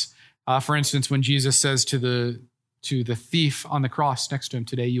paradise. For instance, when Jesus says to the thief on the cross next to him,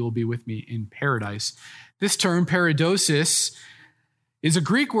 "Today you will be with me in paradise." This term, paradosis, is a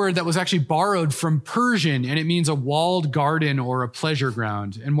Greek word that was actually borrowed from Persian, and it means a walled garden or a pleasure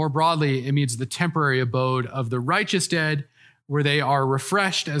ground. And more broadly, it means the temporary abode of the righteous dead, where they are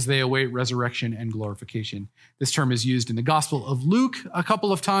refreshed as they await resurrection and glorification. This term is used in the Gospel of Luke a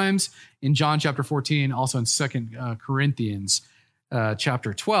couple of times, in John chapter 14, also in 2 Corinthians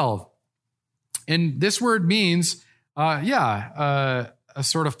chapter 12. And this word means, a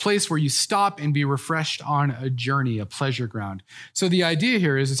sort of place where you stop and be refreshed on a journey, a pleasure ground. So the idea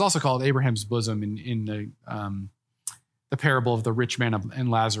here is, it's also called Abraham's bosom in the parable of the rich man and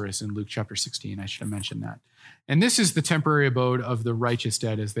Lazarus in Luke chapter 16. I should have mentioned that. And this is the temporary abode of the righteous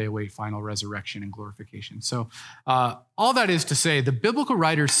dead as they await final resurrection and glorification. So all that is to say, the biblical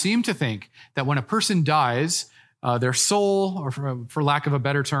writers seem to think that when a person dies, their soul, or for lack of a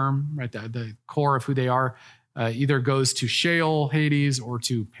better term, right, the core of who they are, either goes to Sheol, Hades, or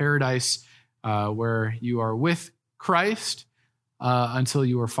to paradise, where you are with Christ until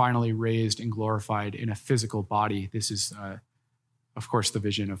you are finally raised and glorified in a physical body. This is, of course, the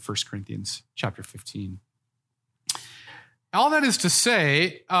vision of 1 Corinthians chapter 15. All that is to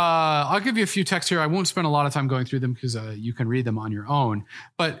say, I'll give you a few texts here. I won't spend a lot of time going through them because you can read them on your own.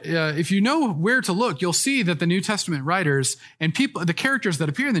 But if you know where to look, you'll see that the New Testament writers and the characters that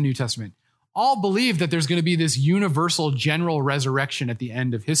appear in the New Testament all believe that there's going to be this universal general resurrection at the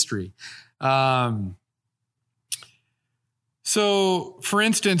end of history. So, for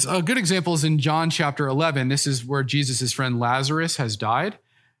instance, a good example is in John chapter 11. This is where Jesus' friend Lazarus has died.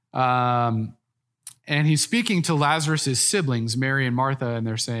 And he's speaking to Lazarus' siblings, Mary and Martha, and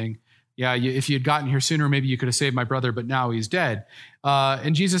they're saying, yeah, if you had gotten here sooner, maybe you could have saved my brother, but now he's dead.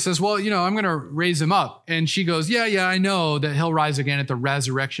 And Jesus says, well, I'm going to raise him up. And she goes, yeah, I know that he'll rise again at the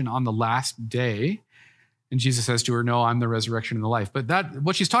resurrection on the last day. And Jesus says to her, no, I'm the resurrection and the life. But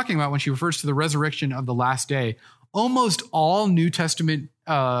what she's talking about when she refers to the resurrection of the last day, almost all New Testament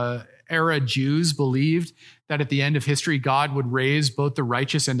era Jews believed that at the end of history, God would raise both the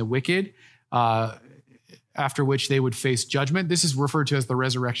righteous and the wicked, after which they would face judgment. This is referred to as the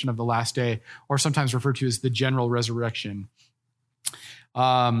resurrection of the last day, or sometimes referred to as the general resurrection.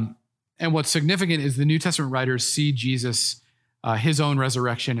 And what's significant is the New Testament writers see Jesus, his own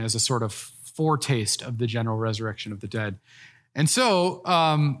resurrection, as a sort of foretaste of the general resurrection of the dead. And so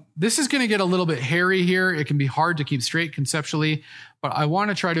this is going to get a little bit hairy here. It can be hard to keep straight conceptually, but I want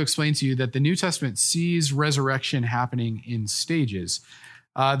to try to explain to you that the New Testament sees resurrection happening in stages.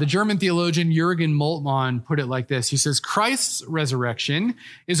 The German theologian Jürgen Moltmann put it like this. He says, Christ's resurrection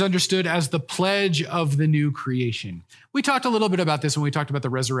is understood as the pledge of the new creation. We talked a little bit about this when we talked about the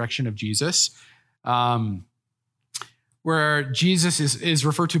resurrection of Jesus, where Jesus is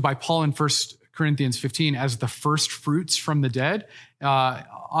referred to by Paul in 1 Corinthians 15 as the first fruits from the dead.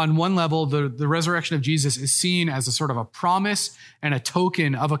 On one level, the resurrection of Jesus is seen as a sort of a promise and a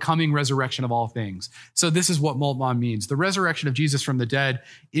token of a coming resurrection of all things. So this is what Moltmann means. The resurrection of Jesus from the dead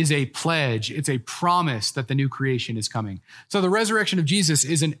is a pledge. It's a promise that the new creation is coming. So the resurrection of Jesus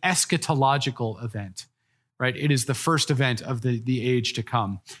is an eschatological event, right? It is the first event of the age to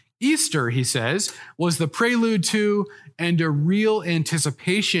come. Easter, he says, was the prelude to and a real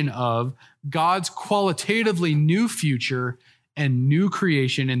anticipation of God's qualitatively new future and new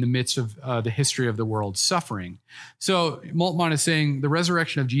creation in the midst of the history of the world suffering. So Moltmann is saying the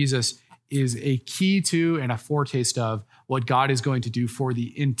resurrection of Jesus is a key to and a foretaste of what God is going to do for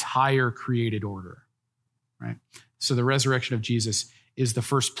the entire created order, right? So the resurrection of Jesus is the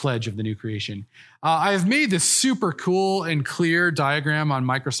first pledge of the new creation. I have made this super cool and clear diagram on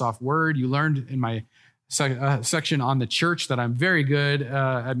Microsoft Word. You learned in my section on the church that I'm very good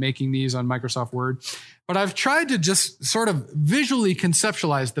at making these on Microsoft Word. But I've tried to just sort of visually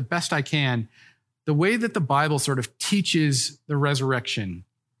conceptualize the best I can the way that the Bible sort of teaches the resurrection.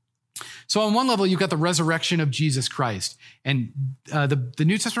 So on one level, you've got the resurrection of Jesus Christ. And the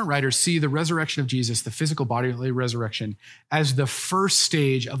New Testament writers see the resurrection of Jesus, the physical bodily resurrection, as the first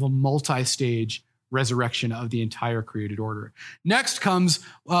stage of a multi-stage resurrection of the entire created order. Next comes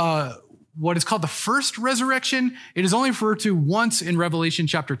what is called the first resurrection. It is only referred to once in Revelation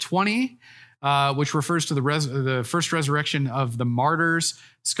chapter 20, which refers to the first resurrection of the martyrs.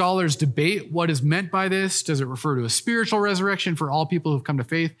 Scholars debate what is meant by this. Does it refer to a spiritual resurrection for all people who've come to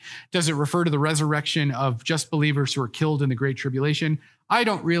faith? Does it refer to the resurrection of just believers who are killed in the Great Tribulation? I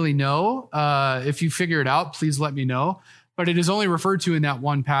don't really know. If you figure it out, please let me know. But it is only referred to in that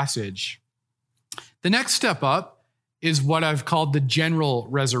one passage. The next step up is what I've called the general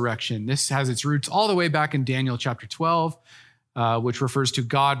resurrection. This has its roots all the way back in Daniel chapter 12. Which refers to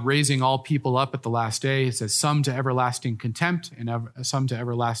God raising all people up at the last day. It says some to everlasting contempt and some to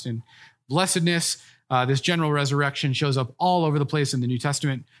everlasting blessedness. This general resurrection shows up all over the place in the New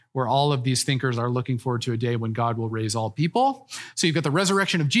Testament, where all of these thinkers are looking forward to a day when God will raise all people. So you've got the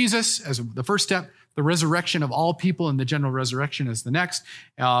resurrection of Jesus as the first step, the resurrection of all people and the general resurrection as the next,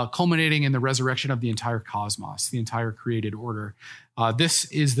 culminating in the resurrection of the entire cosmos, the entire created order. This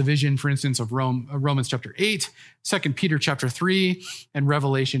is the vision, for instance, of Romans chapter 8, 2 Peter chapter 3, and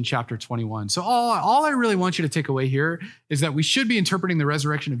Revelation chapter 21. So all I really want you to take away here is that we should be interpreting the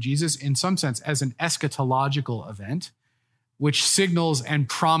resurrection of Jesus in some sense as an eschatological event, which signals and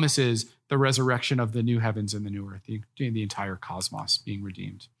promises the resurrection of the new heavens and the new earth, the entire cosmos being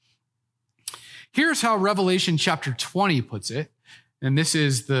redeemed. Here's how Revelation chapter 20 puts it. And this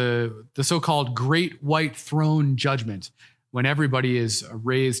is the so-called great white throne judgment, when everybody is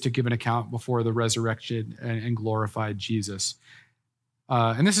raised to give an account before the resurrection and glorified Jesus.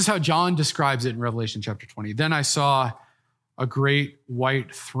 And this is how John describes it in Revelation chapter 20. Then I saw a great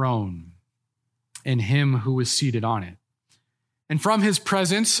white throne and him who was seated on it. And from his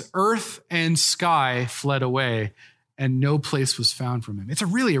presence, earth and sky fled away, and no place was found from him. It's a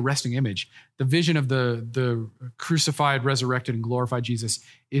really arresting image. The vision of the crucified, resurrected, and glorified Jesus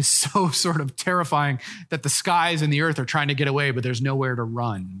is so sort of terrifying that the skies and the earth are trying to get away, but there's nowhere to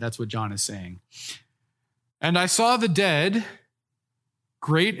run. That's what John is saying. And I saw the dead,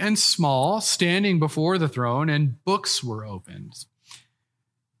 great and small, standing before the throne, and books were opened.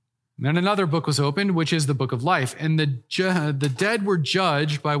 And then another book was opened, which is the book of life. And the dead were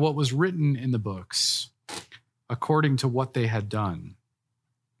judged by what was written in the books, according to what they had done.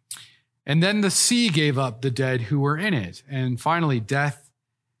 And then the sea gave up the dead who were in it. And finally, death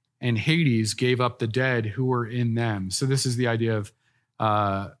and Hades gave up the dead who were in them. So this is the idea of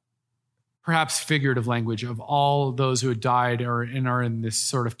perhaps figurative language of all those who had died or are in this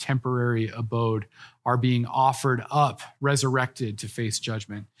sort of temporary abode are being offered up, resurrected to face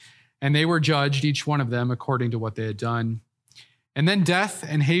judgment. And they were judged, each one of them, according to what they had done. And then death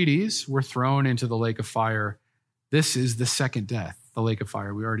and Hades were thrown into the lake of fire. This is the second death, the lake of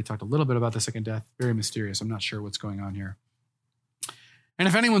fire. We already talked a little bit about the second death. Very mysterious. I'm not sure what's going on here. And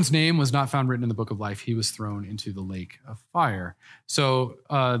if anyone's name was not found written in the book of life, he was thrown into the lake of fire. So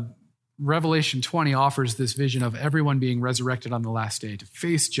Revelation 20 offers this vision of everyone being resurrected on the last day to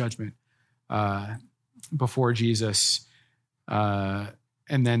face judgment before Jesus,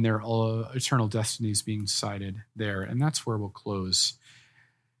 and then their eternal destinies being decided there. And that's where we'll close.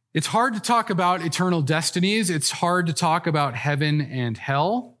 It's hard to talk about eternal destinies. It's hard to talk about heaven and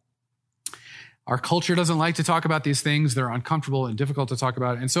hell. Our culture doesn't like to talk about these things. They're uncomfortable and difficult to talk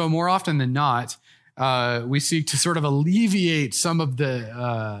about. And so more often than not, we seek to sort of alleviate some of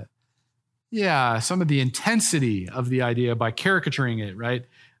the intensity of the idea by caricaturing it, right?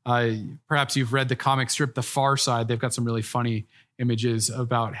 Perhaps you've read the comic strip, The Far Side. They've got some really funny images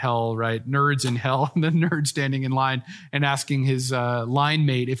about hell, right? Nerds in hell, and the nerd standing in line and asking his line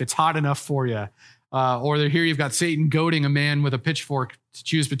mate if it's hot enough for you. Or here you've got Satan goading a man with a pitchfork to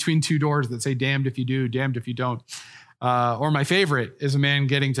choose between two doors that say, damned if you do, damned if you don't. Or my favorite is a man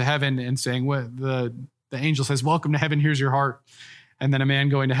getting to heaven and saying, the angel says, welcome to heaven, here's your heart. And then a man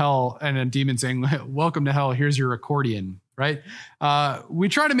going to hell and a demon saying, welcome to hell, here's your accordion, right? We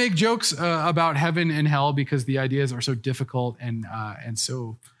try to make jokes about heaven and hell because the ideas are so difficult and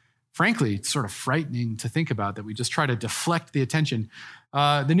so, frankly, sort of frightening to think about that we just try to deflect the attention.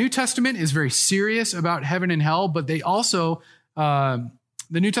 The New Testament is very serious about heaven and hell, but they also, the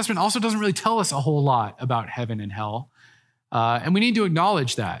New Testament also doesn't really tell us a whole lot about heaven and hell. And we need to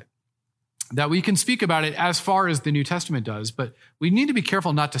acknowledge that we can speak about it as far as the New Testament does, but we need to be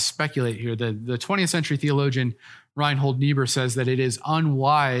careful not to speculate here. The 20th century theologian Reinhold Niebuhr says that it is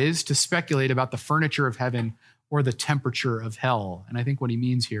unwise to speculate about the furniture of heaven or the temperature of hell. And I think what he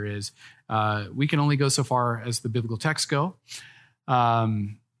means here is we can only go so far as the biblical texts go.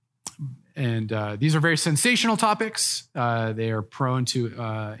 And these are very sensational topics. They are prone to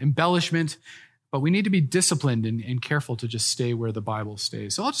embellishment. But we need to be disciplined and careful to just stay where the Bible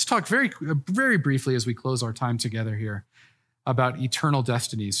stays. So I'll just talk very, very briefly as we close our time together here about eternal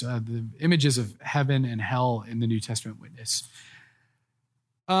destinies, the images of heaven and hell in the New Testament witness.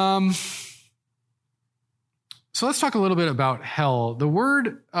 So let's talk a little bit about hell. The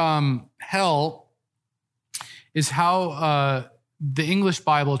word hell is how the English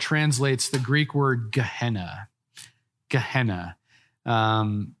Bible translates the Greek word Gehenna. Gehenna.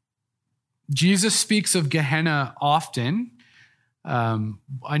 Jesus speaks of Gehenna often.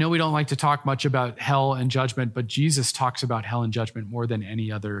 I know we don't like to talk much about hell and judgment, but Jesus talks about hell and judgment more than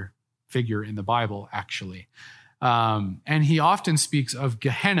any other figure in the Bible, actually. And he often speaks of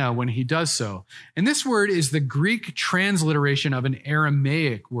Gehenna when he does so. And this word is the Greek transliteration of an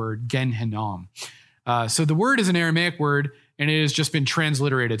Aramaic word, Gen-Hinnom. So the word is an Aramaic word, and it has just been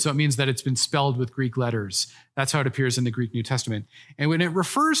transliterated. So it means that it's been spelled with Greek letters. That's how it appears in the Greek New Testament. And when it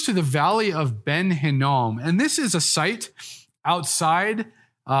refers to the valley of Ben Hinnom, and this is a site outside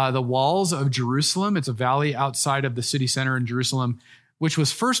the walls of Jerusalem. It's a valley outside of the city center in Jerusalem, which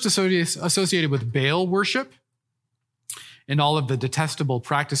was first associated with Baal worship and all of the detestable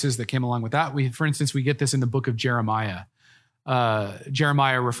practices that came along with that. For instance, we get this in the book of Jeremiah.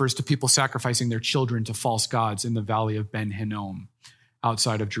 Jeremiah refers to people sacrificing their children to false gods in the valley of Ben Hinnom.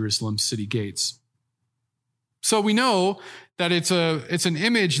 outside of Jerusalem's city gates. So we know that it's an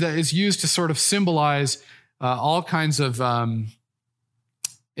image that is used to sort of symbolize all kinds of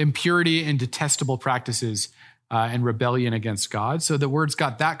impurity and detestable practices and rebellion against God. So the words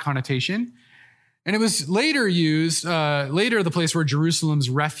got that connotation. And it was later used, the place where Jerusalem's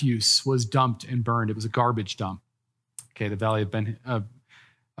refuse was dumped and burned. It was a garbage dump. Okay, the valley of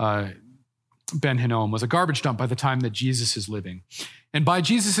Ben Hinnom was a garbage dump by the time that Jesus is living. And by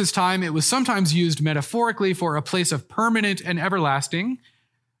Jesus' time, it was sometimes used metaphorically for a place of permanent and everlasting,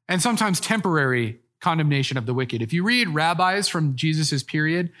 and sometimes temporary condemnation of the wicked. If you read rabbis from Jesus'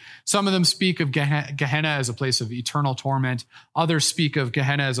 period, some of them speak of Gehenna as a place of eternal torment. Others speak of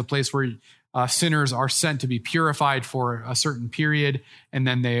Gehenna as a place where sinners are sent to be purified for a certain period, and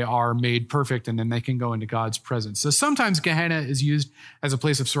then they are made perfect, and then they can go into God's presence. So sometimes Gehenna is used as a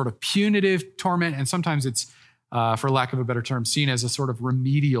place of sort of punitive torment, and sometimes it's, for lack of a better term, seen as a sort of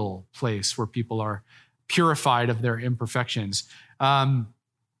remedial place where people are purified of their imperfections.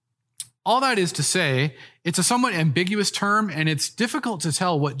 All that is to say, it's a somewhat ambiguous term, and it's difficult to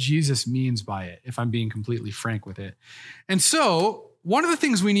tell what Jesus means by it, if I'm being completely frank with it. And so one of the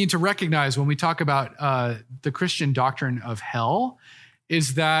things we need to recognize when we talk about the Christian doctrine of hell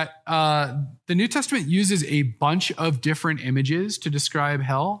is that the New Testament uses a bunch of different images to describe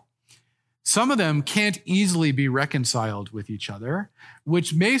hell. Some of them can't easily be reconciled with each other,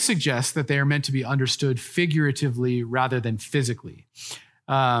 which may suggest that they are meant to be understood figuratively rather than physically.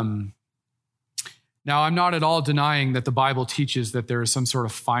 Now, I'm not at all denying that the Bible teaches that there is some sort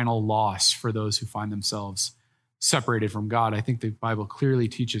of final loss for those who find themselves separated from God. I think the Bible clearly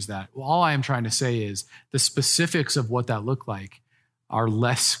teaches that. Well, all I am trying to say is the specifics of what that looked like are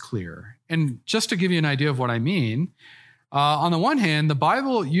less clear. And just to give you an idea of what I mean, on the one hand, the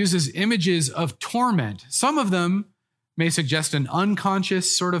Bible uses images of torment. Some of them may suggest an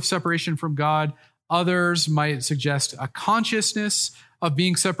unconscious sort of separation from God. Others might suggest a consciousness of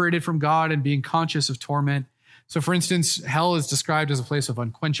being separated from God and being conscious of torment. So for instance, hell is described as a place of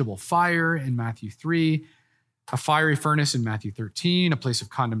unquenchable fire in Matthew 3, a fiery furnace in Matthew 13, a place of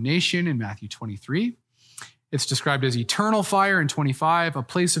condemnation in Matthew 23. It's described as eternal fire in 25, a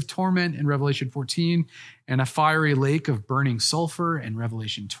place of torment in Revelation 14, and a fiery lake of burning sulfur in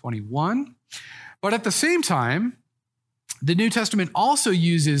Revelation 21. But at the same time, the New Testament also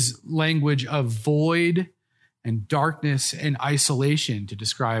uses language of void and darkness and isolation to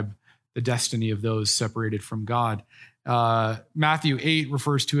describe the destiny of those separated from God. Matthew 8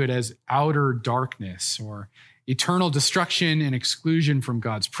 refers to it as outer darkness or eternal destruction and exclusion from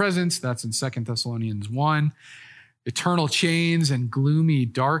God's presence. That's in 2 Thessalonians 1. Eternal chains and gloomy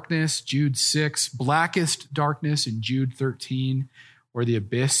darkness, Jude 6. Blackest darkness in Jude 13, or the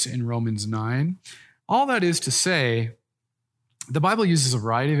abyss in Romans 9. All that is to say, the Bible uses a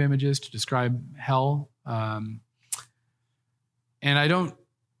variety of images to describe hell. And I don't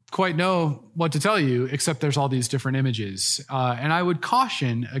quite know what to tell you, except there's all these different images. And I would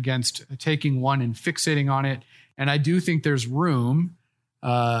caution against taking one and fixating on it. And I do think there's room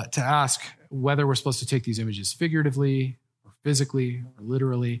to ask whether we're supposed to take these images figuratively or physically or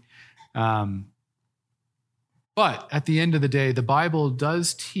literally. But at the end of the day, the Bible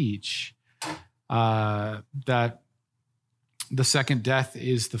does teach that the second death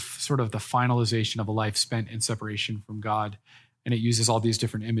is the sort of the finalization of a life spent in separation from God. And it uses all these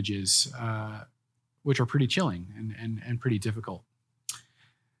different images, which are pretty chilling and pretty difficult.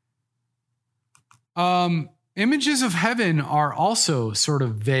 Images of heaven are also sort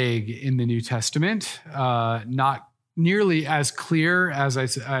of vague in the New Testament, not nearly as clear as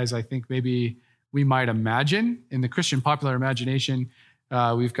I think maybe we might imagine. In the Christian popular imagination,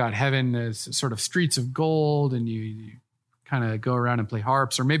 we've got heaven as sort of streets of gold, and you kind of go around and play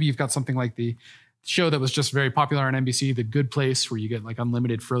harps. Or maybe you've got something like the show that was just very popular on NBC, The Good Place, where you get like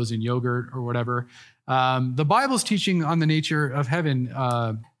unlimited frozen yogurt or whatever. The Bible's teaching on the nature of heaven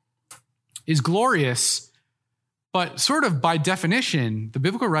is glorious, but sort of by definition, the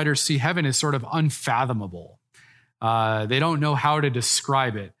biblical writers see heaven as sort of unfathomable. They don't know how to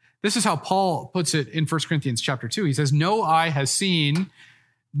describe it. This is how Paul puts it in 1 Corinthians chapter 2. He says, "No eye has seen,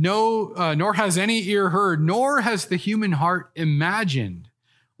 nor has any ear heard, nor has the human heart imagined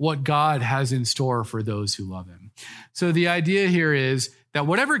what God has in store for those who love him." So the idea here is that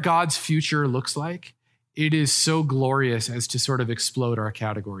whatever God's future looks like, it is so glorious as to sort of explode our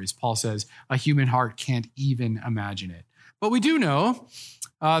categories. Paul says a human heart can't even imagine it. But we do know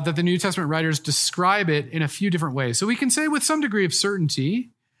that the New Testament writers describe it in a few different ways. So we can say with some degree of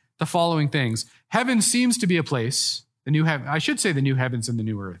certainty the following things. Heaven seems to be a place, the new heavens and the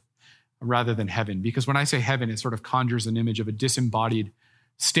new earth. rather than heaven. Because when I say heaven, it sort of conjures an image of a disembodied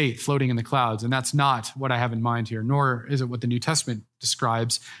state floating in the clouds. And that's not what I have in mind here, nor is it what the New Testament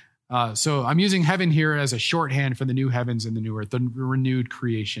describes. So I'm using heaven here as a shorthand for the new heavens and the new earth, the renewed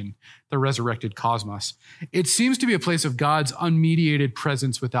creation, the resurrected cosmos. It seems to be a place of God's unmediated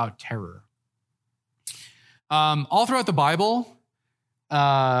presence without terror. All throughout the Bible,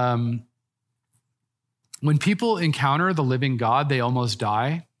 when people encounter the living God, they almost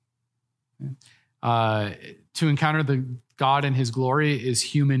die. To encounter the God and his glory is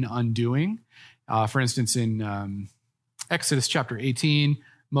human undoing. For instance, in Exodus chapter 18,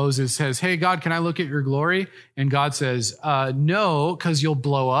 Moses says, hey, God, can I look at your glory? And God says, no, because you'll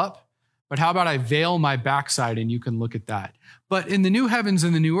blow up. But how about I veil my backside and you can look at that? But in the new heavens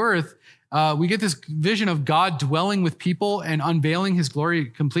and the new earth, we get this vision of God dwelling with people and unveiling his glory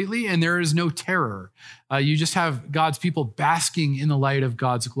completely, and there is no terror. You just have God's people basking in the light of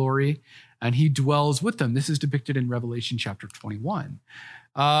God's glory, and he dwells with them. This is depicted in Revelation chapter 21.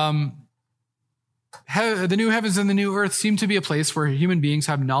 The new heavens and the new earth seem to be a place where human beings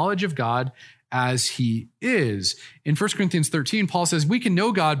have knowledge of God as he is. In 1 Corinthians 13, Paul says, we can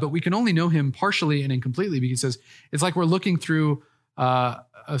know God, but we can only know him partially and incompletely, because he says, it's like we're looking through a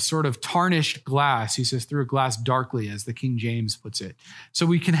sort of tarnished glass. He says, through a glass darkly, as the King James puts it. So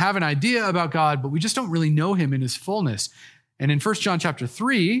we can have an idea about God, but we just don't really know him in his fullness. And in 1 John chapter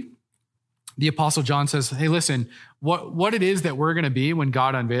 3, the Apostle John says, hey, listen, what it is that we're going to be when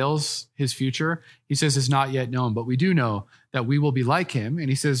God unveils his future, he says, is not yet known, but we do know that we will be like him. And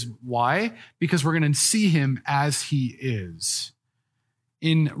he says, why? Because we're going to see him as he is.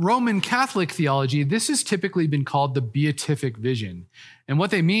 In Roman Catholic theology, this has typically been called the beatific vision. And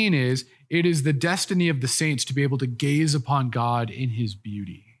what they mean is, it is the destiny of the saints to be able to gaze upon God in his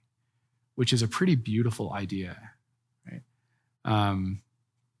beauty, which is a pretty beautiful idea, right?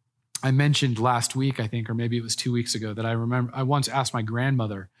 I mentioned last week, I think, or maybe it was 2 weeks ago, that I once asked my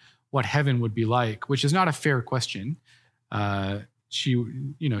grandmother what heaven would be like, which is not a fair question. She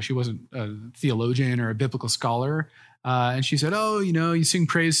wasn't a theologian or a biblical scholar. And she said, oh, you sing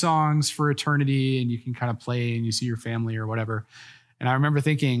praise songs for eternity and you can kind of play and you see your family or whatever. And I remember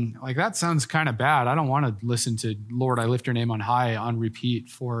thinking, like, that sounds kind of bad. I don't want to listen to Lord, I lift your name on high on repeat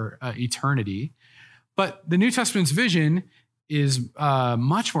for eternity. But the New Testament's vision is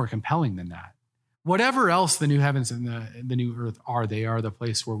much more compelling than that. Whatever else the new heavens and the new earth are, they are the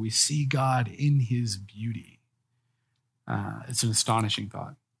place where we see God in his beauty. It's an astonishing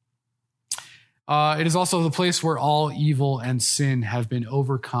thought. It is also the place where all evil and sin have been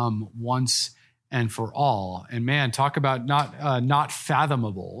overcome once and for all. And man, talk about not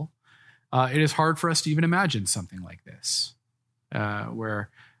fathomable. It is hard for us to even imagine something like this, where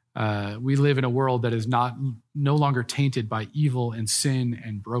we live in a world that is no longer tainted by evil and sin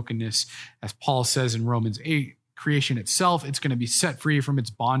and brokenness. As Paul says in Romans 8, creation itself, it's going to be set free from its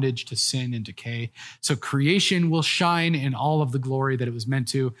bondage to sin and decay. So creation will shine in all of the glory that it was meant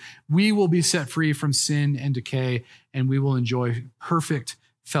to. We will be set free from sin and decay, and we will enjoy perfect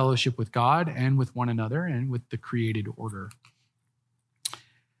fellowship with God and with one another and with the created order.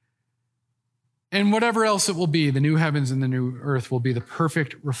 And whatever else it will be, the new heavens and the new earth will be the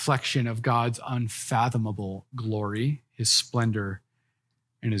perfect reflection of God's unfathomable glory, his splendor,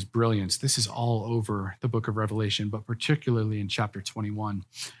 and his brilliance. This is all over the book of Revelation, but particularly in chapter 21,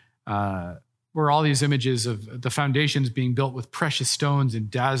 where all these images of the foundations being built with precious stones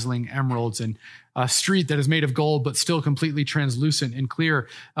and dazzling emeralds and a street that is made of gold, but still completely translucent and clear.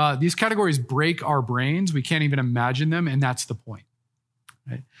 These categories break our brains. We can't even imagine them, and that's the point.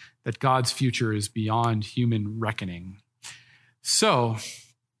 Right? That God's future is beyond human reckoning. So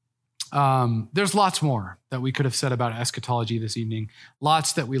there's lots more that we could have said about eschatology this evening,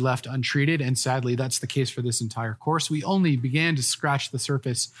 lots that we left untreated, and sadly, that's the case for this entire course. We only began to scratch the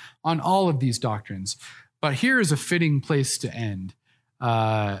surface on all of these doctrines, but here is a fitting place to end,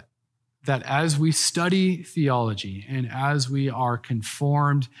 that as we study theology and as we are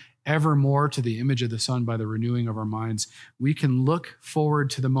conformed ever more to the image of the Son by the renewing of our minds, we can look forward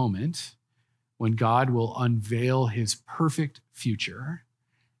to the moment when God will unveil his perfect future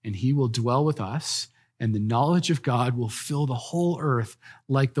and he will dwell with us, and the knowledge of God will fill the whole earth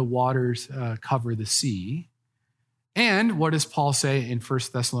like the waters cover the sea. And what does Paul say in 1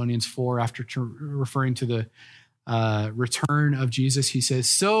 Thessalonians 4 after referring to the return of Jesus? He says,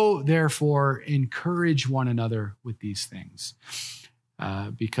 so therefore encourage one another with these things.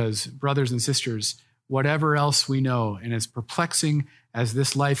 Because brothers and sisters, whatever else we know, and as perplexing as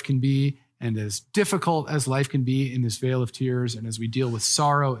this life can be, and as difficult as life can be in this vale of tears, and as we deal with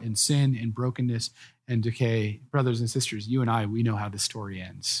sorrow and sin and brokenness and decay, brothers and sisters, you and I, we know how the story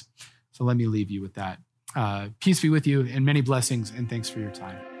ends. So let me leave you with that. Peace be with you and many blessings, and thanks for your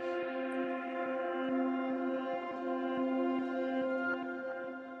time.